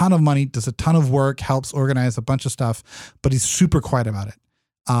ton of money, does a ton of work, helps organize a bunch of stuff, but he's super quiet about it.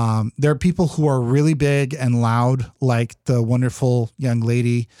 There are people who are really big and loud, like the wonderful young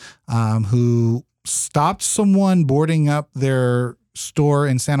lady who stopped someone boarding up their store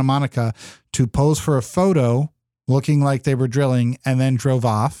in Santa Monica to pose for a photo looking like they were drilling, and then drove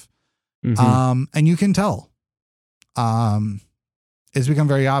off. And you can tell. It's become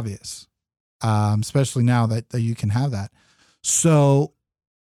very obvious, especially now that you can have that. So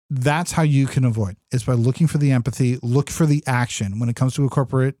that's how you can avoid, is by looking for the empathy, look for the action. When it comes to a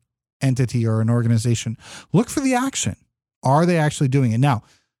corporate entity or an organization, look for the action. Are they actually doing it? Now,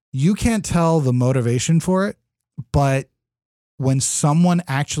 you can't tell the motivation for it, but when someone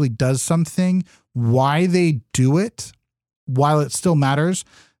actually does something, why they do it, while it still matters,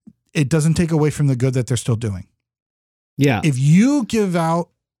 it doesn't take away from the good that they're still doing. Yeah. If you give out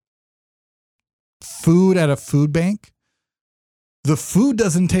food at a food bank, the food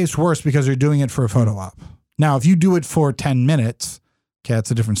doesn't taste worse because you're doing it for a photo op. Now, if you do it for 10 minutes, okay,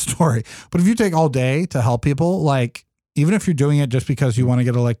 that's a different story. But if you take all day to help people, like, even if you're doing it just because you want to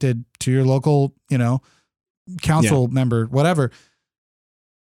get elected to your local, council member, whatever,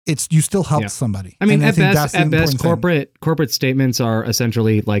 you still help somebody. I mean, at best, corporate statements are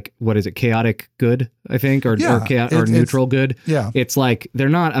essentially like, what is it? Chaotic good, I think, or neutral good. Yeah. It's like, they're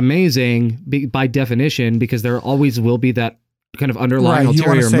not amazing by definition, because there always will be that kind of underlying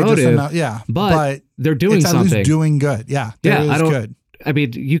ulterior motive. But they're doing something. At least doing good. Yeah. Good. I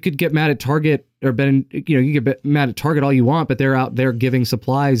mean, you could get mad at Target you get mad at Target all you want, but they're out there giving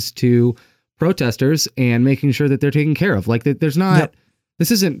supplies to protesters and making sure that they're taken care of. Like, there's not,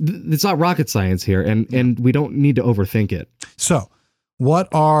 it's not rocket science here, and we don't need to overthink it. So what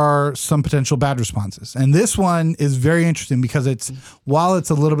are some potential bad responses? And this one is very interesting because while it's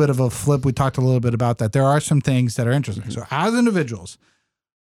a little bit of a flip, we talked a little bit about that, there are some things that are interesting. So as individuals,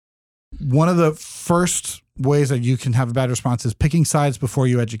 one of the first ways that you can have a bad response is picking sides before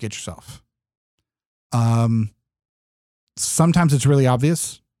you educate yourself. Sometimes it's really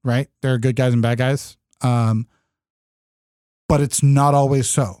obvious, right? There are good guys and bad guys. But it's not always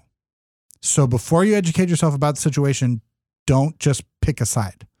so. So before you educate yourself about the situation, don't just pick a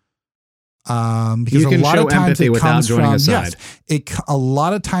side. Because you can a lot show of times empathy it without comes joining from a side. A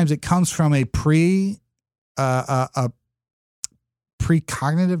lot of times it comes from a precognitive.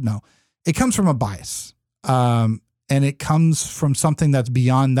 No, it comes from a bias, and it comes from something that's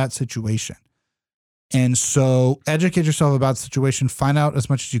beyond that situation. And so educate yourself about the situation, find out as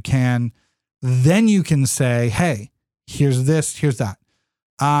much as you can. Then you can say, hey, here's this, here's that.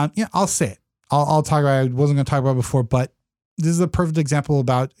 I'll say it. I'll talk about it. I wasn't going to talk about it before, but this is a perfect example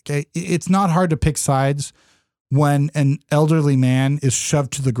about, okay, it's not hard to pick sides when an elderly man is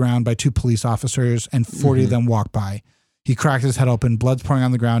shoved to the ground by 2 police officers and 40 of them walk by. He cracks his head open, blood's pouring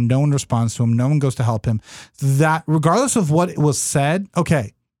on the ground. No one responds to him. No one goes to help him. That, regardless of what was said,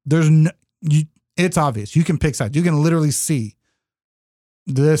 okay, it's obvious. You can pick sides. You can literally see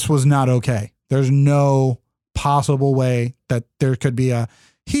this was not okay. There's no possible way that there could be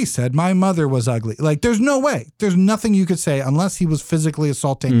he said my mother was ugly. Like, there's no way. There's nothing you could say unless he was physically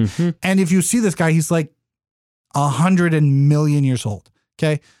assaulting. And if you see this guy, he's like 100 million years old.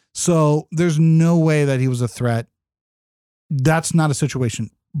 Okay. So there's no way that he was a threat. That's not a situation.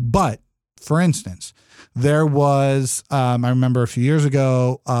 But for instance, there was, I remember a few years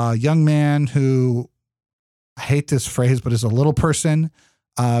ago, a young man who, I hate this phrase, but is a little person,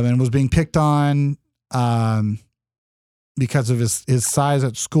 and was being picked on, because of his size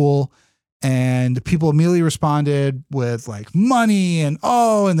at school, and people immediately responded with like money and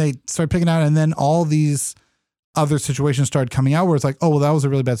they started picking out, and then all these other situations started coming out where it's like, oh, well, that was a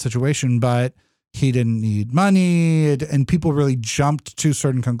really bad situation, but he didn't need money, and people really jumped to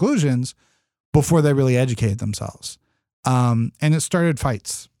certain conclusions before they really educated themselves, and it started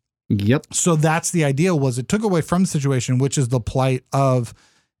fights. Yep. So that's the idea, was it took away from the situation, which is the plight of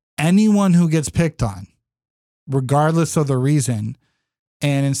anyone who gets picked on, regardless of the reason.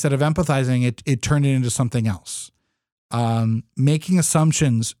 And instead of empathizing, it turned it into something else. Making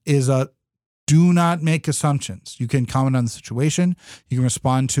assumptions is do not make assumptions. You can comment on the situation. You can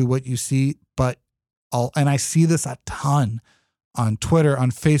respond to what you see, but and I see this a ton on Twitter,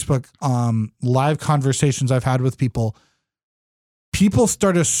 on Facebook, live conversations I've had with people. People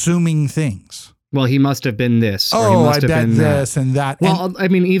start assuming things. Well, he must have been this. Or he Oh, must I have bet been this and that. Well, I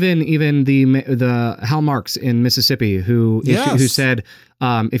mean, even the Hal Marks in Mississippi, who said,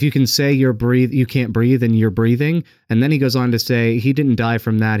 if you can say you can't breathe, and you're breathing, and then he goes on to say he didn't die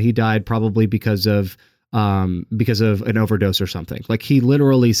from that. He died probably because of an overdose or something. Like, he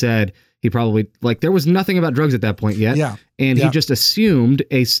literally said he probably, like, there was nothing about drugs at that point yet. Yeah. And he just assumed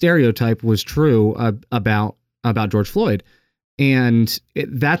a stereotype was true about George Floyd. And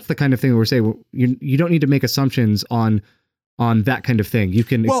that's the kind of thing we're saying. You don't need to make assumptions on that kind of thing. You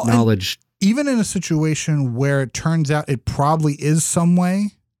can acknowledge. Even in a situation where it turns out it probably is some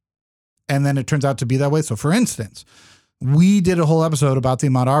way, and then it turns out to be that way. So for instance, we did a whole episode about the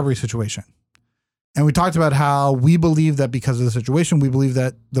Ahmaud Arbery situation. And we talked about how we believe that because of the situation, we believe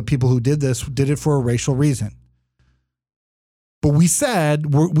that the people who did this did it for a racial reason. But we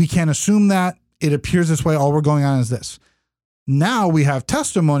said we can't assume that. It appears this way. All we're going on is this. Now we have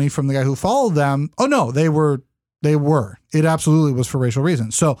testimony from the guy who followed them. Oh no, they were. It absolutely was for racial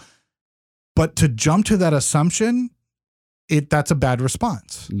reasons. So, but to jump to that assumption, that's a bad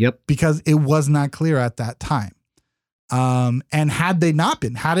response. Yep. Because it was not clear at that time. And had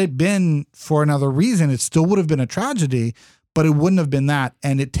it been for another reason, it still would have been a tragedy, but it wouldn't have been that.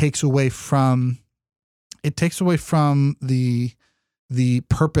 And it takes away from the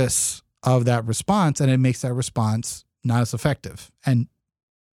purpose of that response, and it makes that response not as effective and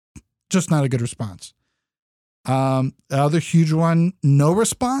just not a good response. The other huge one, no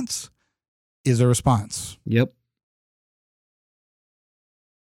response is a response. Yep.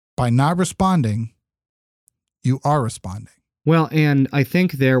 By not responding, you are responding. Well, and I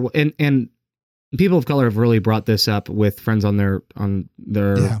think and people of color have really brought this up with friends on their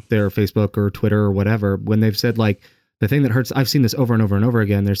Facebook or Twitter or whatever, when they've said, like, the thing that hurts, I've seen this over and over and over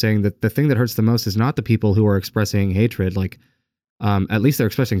again. They're saying that the thing that hurts the most is not the people who are expressing hatred. Like, at least they're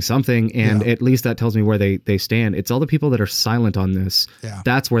expressing something, and at least that tells me where they stand. It's all the people that are silent on this. Yeah.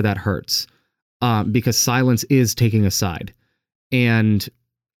 That's where that hurts. Because silence is taking a side. And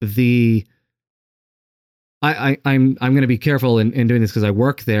I'm going to be careful in doing this because I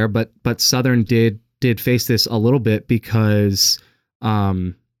work there, but Southern did face this a little bit because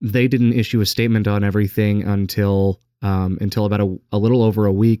they didn't issue a statement on everything until about a little over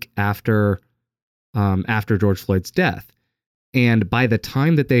a week after George Floyd's death. And by the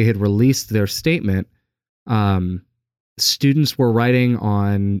time that they had released their statement, students were writing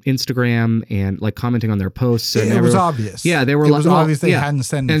on Instagram and like commenting on their posts. And it was obvious. Yeah, they were. It was obvious they hadn't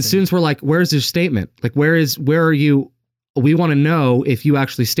said anything. And students were like, "Where's your statement? Like, where are you? We want to know if you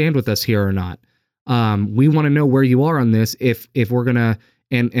actually stand with us here or not. We want to know where you are on this. If we're gonna."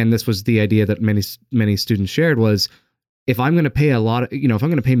 And this was the idea that many students shared was, if I'm going to pay if I'm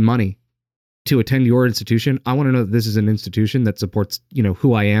going to pay money to attend your institution, I want to know that this is an institution that supports,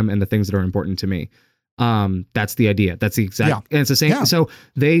 who I am and the things that are important to me. That's the idea. That's the exact, and it's the same. Yeah. So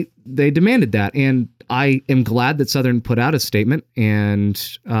they demanded that. And I am glad that Southern put out a statement. And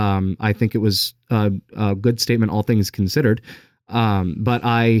I think it was a good statement, all things considered. But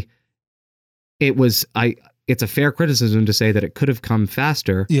it's a fair criticism to say that it could have come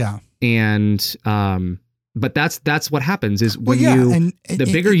faster. Yeah. And, but that's what happens is when the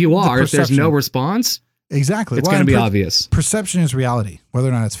bigger and you the are, if there's no perception. response, Exactly. it's going to be obvious. Perception is reality, whether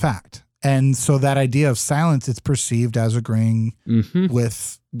or not it's fact. And so that idea of silence, it's perceived as agreeing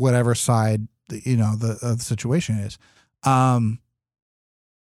with whatever side, the situation is.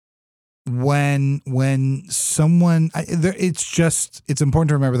 When someone, it's important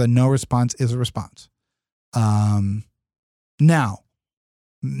to remember that no response is a response. Now,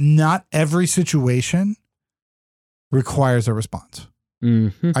 not every situation requires a response.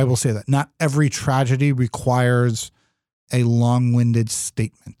 I will say that not every tragedy requires a long-winded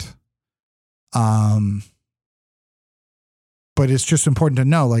statement. But it's just important to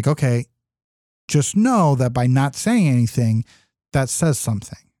know, like, okay, just know that by not saying anything, that says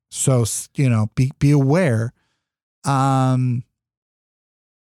something. So, be aware. For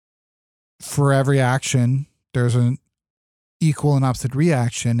every action, there's an equal and opposite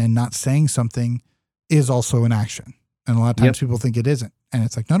reaction, and not saying something is also an action. And a lot of times people think it isn't. And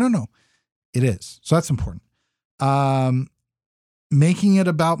it's like, no, it is. So that's important. Making it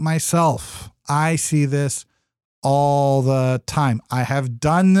about myself. I see this all the time. I have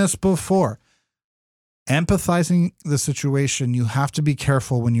done this before. Empathizing the situation, you have to be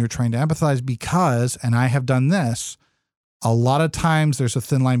careful when you're trying to empathize because, and I have done this, a lot of times there's a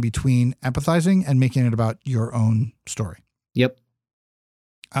thin line between empathizing and making it about your own story. Yep.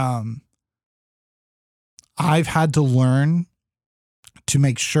 I've had to learn to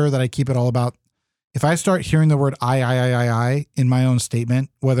make sure that I keep it all about, if I start hearing the word I in my own statement,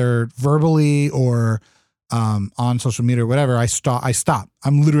 whether verbally or on social media or whatever, I stop.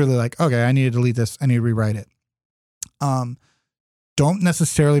 I'm literally like, okay, I need to delete this. I need to rewrite it. Don't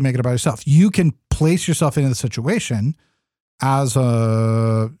necessarily make it about yourself. You can place yourself into the situation as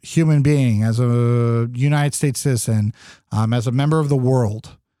a human being, as a United States citizen, as a member of the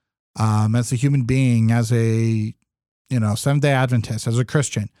world, as a human being, as a, Seventh-day Adventist, as a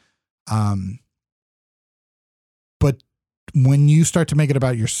Christian. But when you start to make it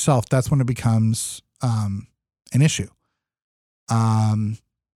about yourself, that's when it becomes an issue.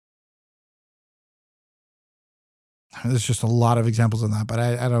 There's just a lot of examples of that, but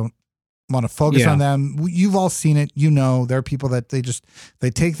I don't want to focus on them. You've all seen it. There are people that they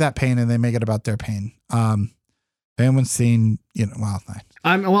take that pain and they make it about their pain. Anyone's seen,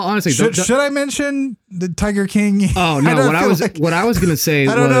 honestly, should I mention the Tiger King? Oh no, what I was going to say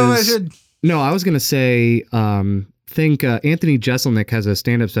I don't know if I should. No, I was going to say, think Anthony Jeselnik has a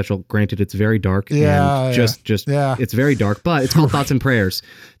stand-up special. Granted, it's very dark. It's very dark, but it's called Thoughts and Prayers.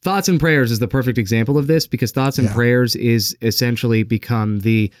 Thoughts and Prayers is the perfect example of this because Thoughts and Prayers is essentially become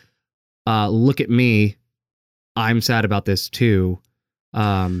the look at me, I'm sad about this too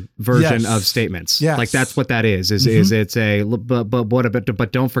version of statements. Yes. Like that's what that is it's a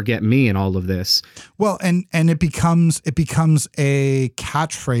but don't forget me in all of this. Well, and it becomes a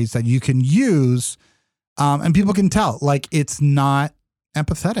catchphrase that you can use, and people can tell, like, it's not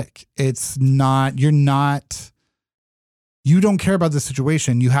empathetic. It's not, you don't care about the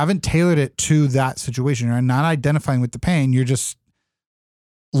situation. You haven't tailored it to that situation. You're not identifying with the pain. You're just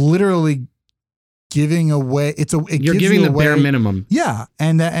literally giving away. You're giving the bare minimum. Yeah.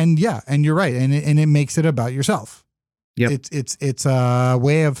 And you're right. And it makes it about yourself. Yep. It's a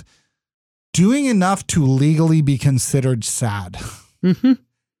way of doing enough to legally be considered sad. Mm-hmm.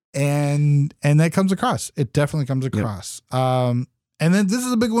 And that comes across. It definitely comes across. Yep. And then this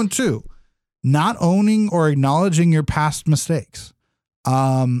is a big one too. Not owning or acknowledging your past mistakes.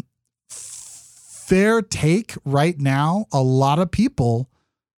 Fair take right now, a lot of people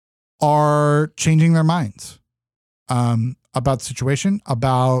are changing their minds about the situation,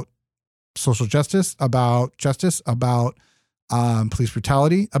 about social justice, about police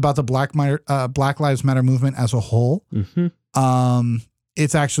brutality, about the Black Lives Matter movement as a whole. Mm-hmm.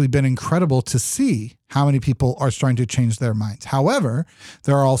 It's actually been incredible to see how many people are starting to change their minds. However,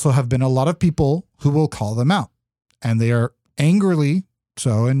 there also have been a lot of people who will call them out, and they are angrily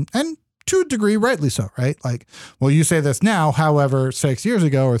so, and to a degree, rightly so, right? Like, well, you say this now, however, 6 years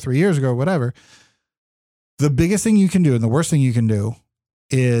ago or 3 years ago, or whatever. The biggest thing you can do and the worst thing you can do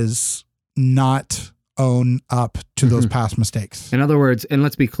is not own up to those past mistakes. In other words, and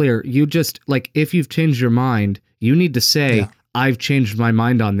let's be clear, you just, like, if you've changed your mind, you need to say, I've changed my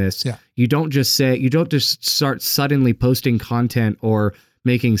mind on this. Yeah. You don't just start suddenly posting content or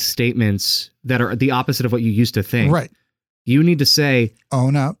making statements that are the opposite of what you used to think. Right. You need to say,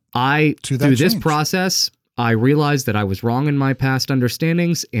 own up through this process, I realized that I was wrong in my past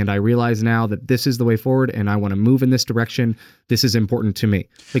understandings, and I realize now that this is the way forward, and I want to move in this direction. This is important to me.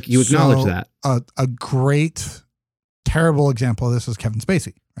 Like, you acknowledge that. A great, terrible example of this is Kevin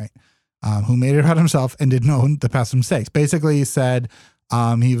Spacey, right? Who made it about himself and didn't own the past mistakes. Basically, he said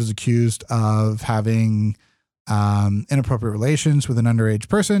he was accused of having inappropriate relations with an underage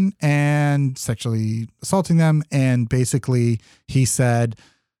person and sexually assaulting them. And basically, he said,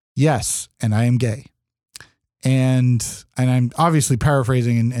 yes, and I am gay. And I'm obviously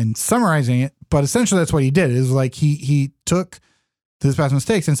paraphrasing and summarizing it, but essentially that's what he did. Is like he took his past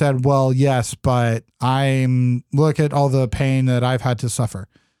mistakes and said, well, yes, but look at all the pain that I've had to suffer.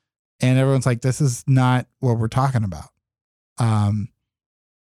 And everyone's like, this is not what we're talking about.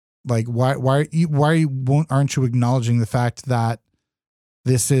 Like, aren't you acknowledging the fact that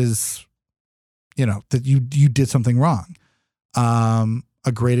this is, that you did something wrong?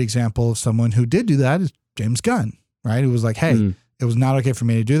 A great example of someone who did do that is James Gunn, right? Who was like, hey, it was not okay for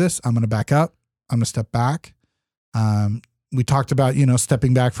me to do this. I'm going to back up. I'm going to step back. We talked about,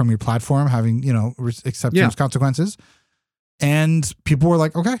 stepping back from your platform, having, accepting those consequences. And people were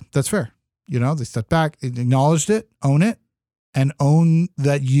like, okay, that's fair. They stepped back, acknowledged it, own it, and own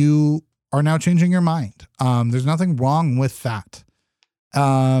that you are now changing your mind. There's nothing wrong with that.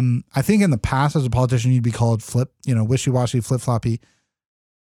 I think in the past, as a politician, you'd be called wishy-washy, flip-floppy.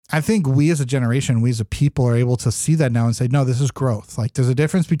 I think we as a generation, we as a people are able to see that now and say, no, this is growth. Like, there's a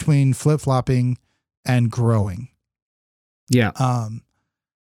difference between flip-flopping and growing. Yeah.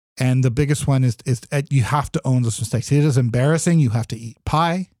 And the biggest one is you have to own those mistakes. It is embarrassing. You have to eat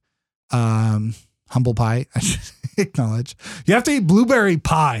pie, humble pie, I should acknowledge. You have to eat blueberry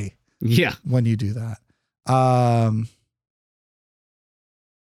pie. Yeah. When you do that.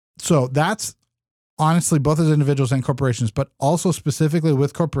 So that's honestly both as individuals and corporations, but also specifically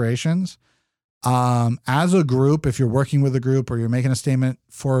with corporations. As a group, if you're working with a group or you're making a statement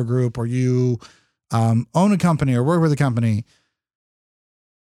for a group or you own a company or work with a company,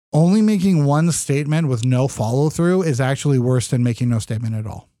 only making one statement with no follow through is actually worse than making no statement at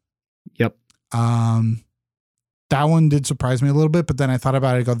all. Yep. That one did surprise me a little bit, but then I thought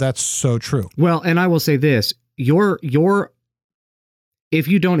about it and go, that's so true. Well, and I will say this, if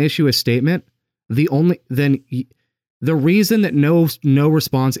you don't issue a statement, the reason that no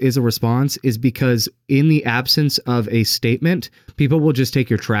response is a response is because in the absence of a statement, people will just take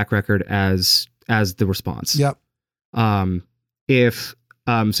your track record as the response. Yep. So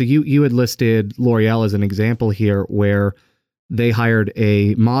you had listed L'Oreal as an example here where they hired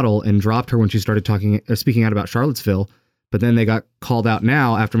a model and dropped her when she started speaking out about Charlottesville, but then they got called out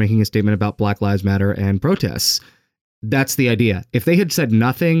now after making a statement about Black Lives Matter and protests. That's the idea. If they had said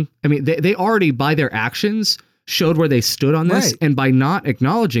nothing, I mean, they already by their actions showed where they stood on this. Right. And by not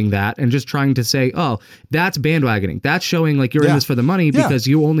acknowledging that and just trying to say, oh, that's bandwagoning. That's showing like you're in this for the money because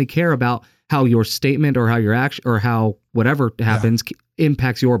you only care about how your statement or how your action or how whatever happens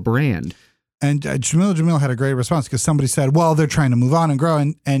impacts your brand. And Jamil had a great response because somebody said, well, they're trying to move on and grow.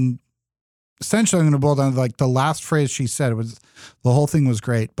 And essentially I'm going to boil down to like the last phrase she said was, the whole thing was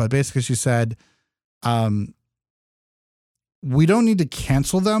great. But basically she said, we don't need to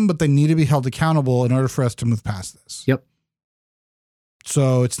cancel them, but they need to be held accountable in order for us to move past this. Yep.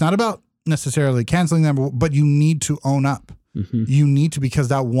 So it's not about necessarily canceling them, but you need to own up. Mm-hmm. You need to, because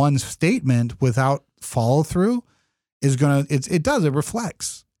that one statement without follow through is going to, it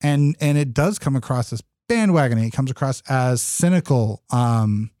reflects and it does come across as bandwagoning. It comes across as cynical,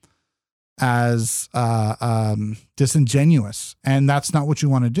 as disingenuous. And that's not what you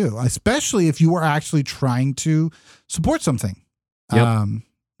want to do, especially if you are actually trying to support something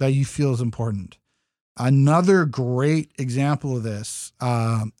that you feel is important. Another great example of this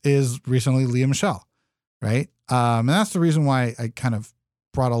is recently Leah Michele, right? And that's the reason why I kind of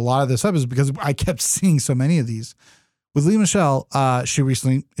brought a lot of this up, is because I kept seeing so many of these. With Leah Michele, she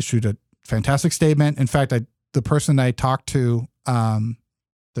recently issued a fantastic statement. In fact, the person I talked to,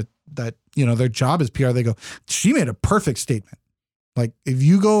 that their job is PR, they go, she made a perfect statement. Like if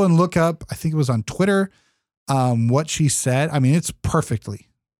you go and look up, I think it was on Twitter, what she said. I mean, it's perfectly.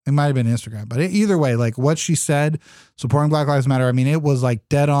 It might have been Instagram, but either way, like what she said, supporting Black Lives Matter. I mean, it was like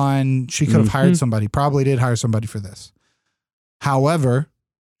dead on. She could have hired somebody, probably did hire somebody for this. However,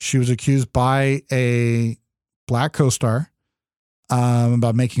 she was accused by a Black co-star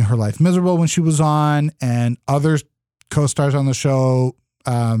about making her life miserable when she was on, and other co-stars on the show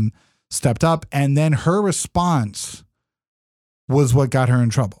stepped up. And then her response was what got her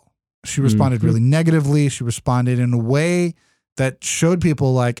in trouble. She responded really negatively. She responded in a way that showed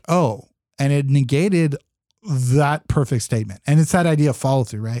people like, oh, and it negated that perfect statement. And it's that idea of follow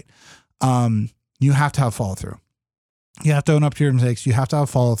through, right? You have to have follow through. You have to own up to your mistakes. You have to have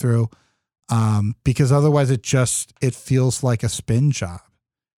follow through, because otherwise it feels like a spin job.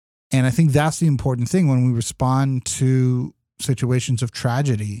 And I think that's the important thing when we respond to situations of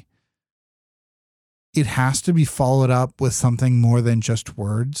tragedy. It has to be followed up with something more than just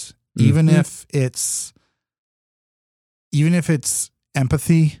words, even if it's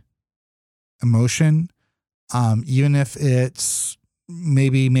empathy, emotion, even if it's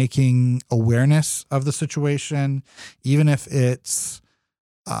maybe making awareness of the situation, even if it's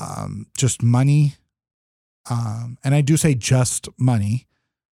just money. And I do say just money,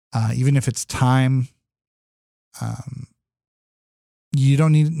 even if it's time. You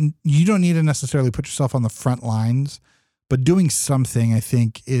don't need to necessarily put yourself on the front lines, but doing something, I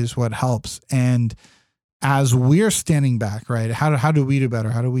think, is what helps. And as we're standing back, right, how do we do better?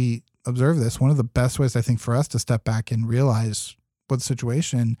 How do we observe this? One of the best ways, I think, for us to step back and realize what the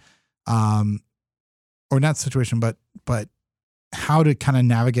situation, or not situation, but how to kind of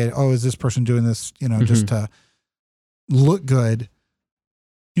navigate. Oh, is this person doing this, just to look good?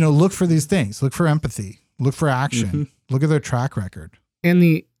 Look for these things. Look for empathy. Look for action. Look at their track record.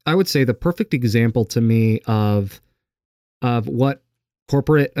 And I would say the perfect example to me of what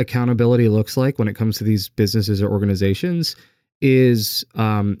corporate accountability looks like when it comes to these businesses or organizations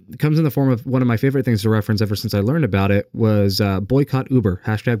comes in the form of one of my favorite things to reference ever since I learned about it was boycott Uber,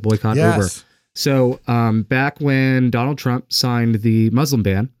 #boycott Uber. So back when Donald Trump signed the Muslim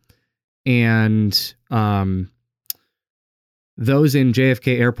ban, and those in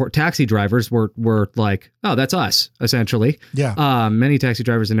JFK airport taxi drivers were like, oh, that's us, essentially. Yeah. Many taxi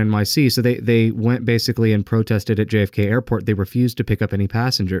drivers in NYC. So they went basically and protested at JFK airport. They refused to pick up any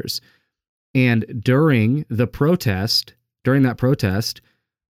passengers. And during that protest,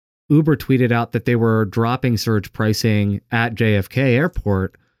 Uber tweeted out that they were dropping surge pricing at JFK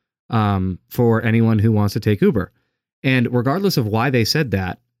airport for anyone who wants to take Uber. And regardless of why they said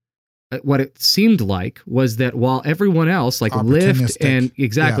that, what it seemed like was that while everyone else, like Lyft and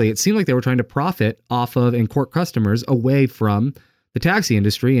it seemed like they were trying to profit off of and court customers away from the taxi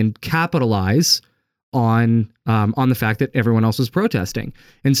industry and capitalize on the fact that everyone else was protesting.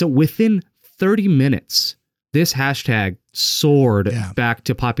 And so within 30 minutes, this hashtag soared back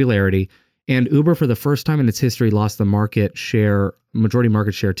to popularity, and Uber, for the first time in its history, lost the majority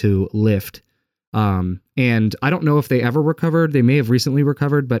market share to Lyft. And I don't know if they ever recovered. They may have recently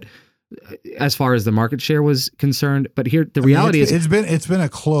recovered, but as far as the market share was concerned, but here the reality is it's been a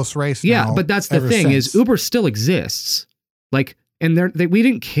close race. Yeah, but that's the thing is Uber still exists. Like, and we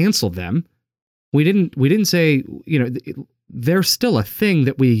didn't cancel them. We didn't say, they're still a thing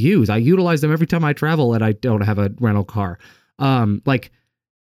that we use. I utilize them every time I travel and I don't have a rental car. That's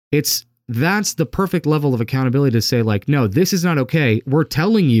the perfect level of accountability to say, like, no, this is not okay. We're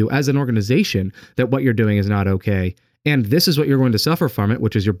telling you as an organization that what you're doing is not okay. And this is what you're going to suffer from it,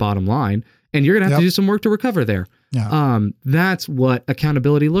 which is your bottom line. And you're going to have to do some work to recover there. Yeah. That's what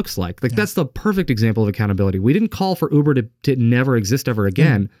accountability looks like. That's the perfect example of accountability. We didn't call for Uber to never exist ever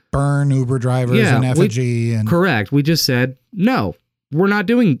again. Burn Uber drivers in effigy. Correct. We just said, no, we're not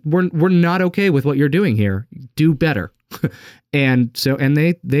okay with what you're doing here. Do better. And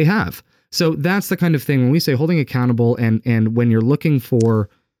they have. So that's the kind of thing when we say holding accountable, and when you're looking for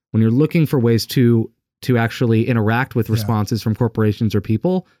ways to actually interact with responses from corporations or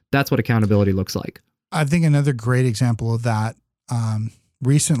people, that's what accountability looks like. I think another great example of that,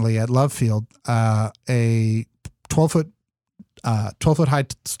 recently at Love Field, a 12 foot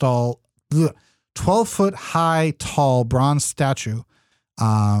high tall bronze statue,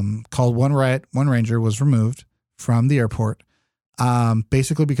 called One Ranger was removed from the airport,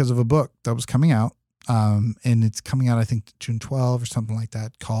 basically because of a book that was coming out. And it's coming out, I think, June 12 or something like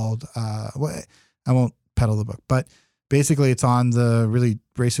that, called, I won't peddle the book, but basically it's on the really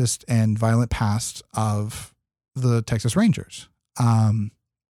racist and violent past of the Texas Rangers. And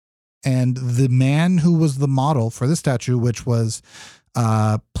the man who was the model for the statue, which was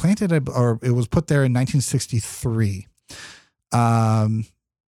planted, or it was put there in 1963,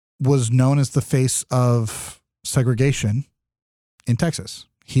 was known as the face of segregation in Texas.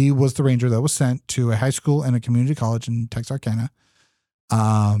 He was the ranger that was sent to a high school and a community college in Texarkana,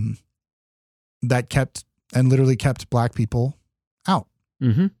 that literally kept black people out,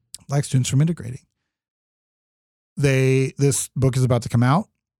 black students from integrating. This book is about to come out.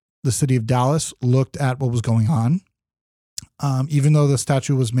 The city of Dallas looked at what was going on. Even though the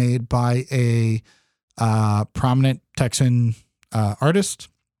statue was made by a prominent Texan artist,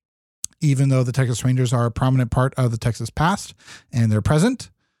 even though the Texas Rangers are a prominent part of the Texas past and they're present.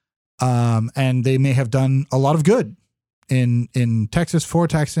 And they may have done a lot of good in Texas for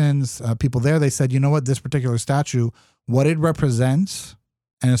Texans, people there. They said, you know what, this particular statue, what it represents,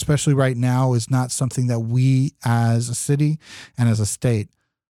 and especially right now, is not something that we as a city and as a state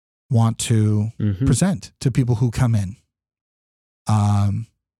want to present to people who come in.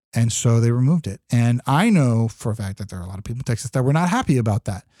 And so they removed it. And I know for a fact that there are a lot of people in Texas that were not happy about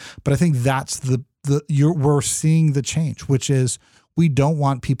that. But I think that's we're seeing the change, which is we don't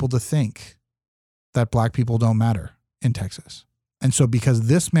want people to think that Black people don't matter in Texas. And so because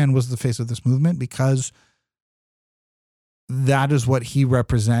this man was the face of this movement, because that is what he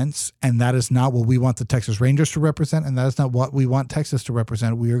represents, and that is not what we want the Texas Rangers to represent, and that is not what we want Texas to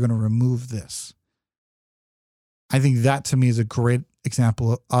represent, we are going to remove this. I think that to me is a great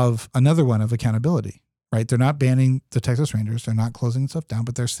example of another one of accountability, right? They're not banning the Texas Rangers. They're not closing stuff down,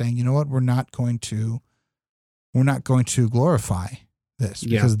 but they're saying, you know what? We're not going to glorify this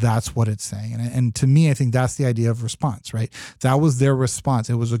because that's what it's saying. And to me, I think that's the idea of response, right? That was their response.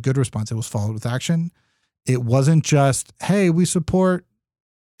 It was a good response. It was followed with action. It wasn't just, hey, we support,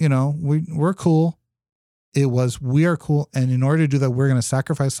 we're cool. It was, we are cool. And in order to do that, we're going to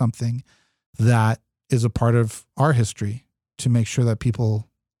sacrifice something that is a part of our history to make sure that people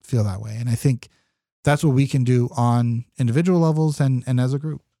feel that way. And I think that's what we can do on individual levels and as a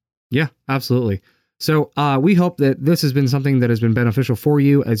group. Yeah, absolutely. So we hope that this has been something that has been beneficial for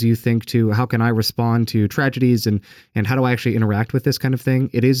you as you think to how can I respond to tragedies and how do I actually interact with this kind of thing?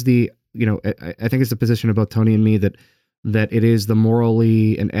 It is I think it's the position of both Tony and me that it is the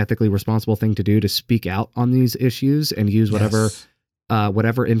morally and ethically responsible thing to do to speak out on these issues and use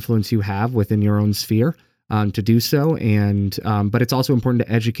whatever influence you have within your own sphere to do so. And but it's also important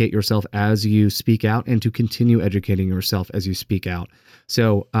to educate yourself as you speak out and to continue educating yourself as you speak out.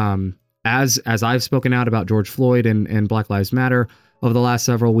 So as I've spoken out about George Floyd and Black Lives Matter over the last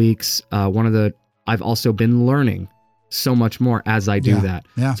several weeks, I've also been learning so much more as I do that.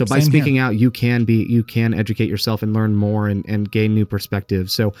 Yeah, so by speaking out, you can educate yourself and learn more and gain new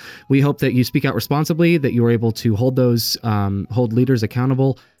perspectives. So we hope that you speak out responsibly, that you are able to hold leaders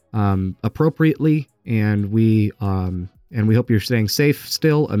accountable appropriately, and we hope you're staying safe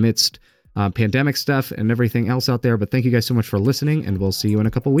still amidst pandemic stuff and everything else out there. But thank you guys so much for listening, and we'll see you in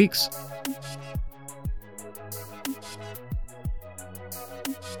a couple weeks.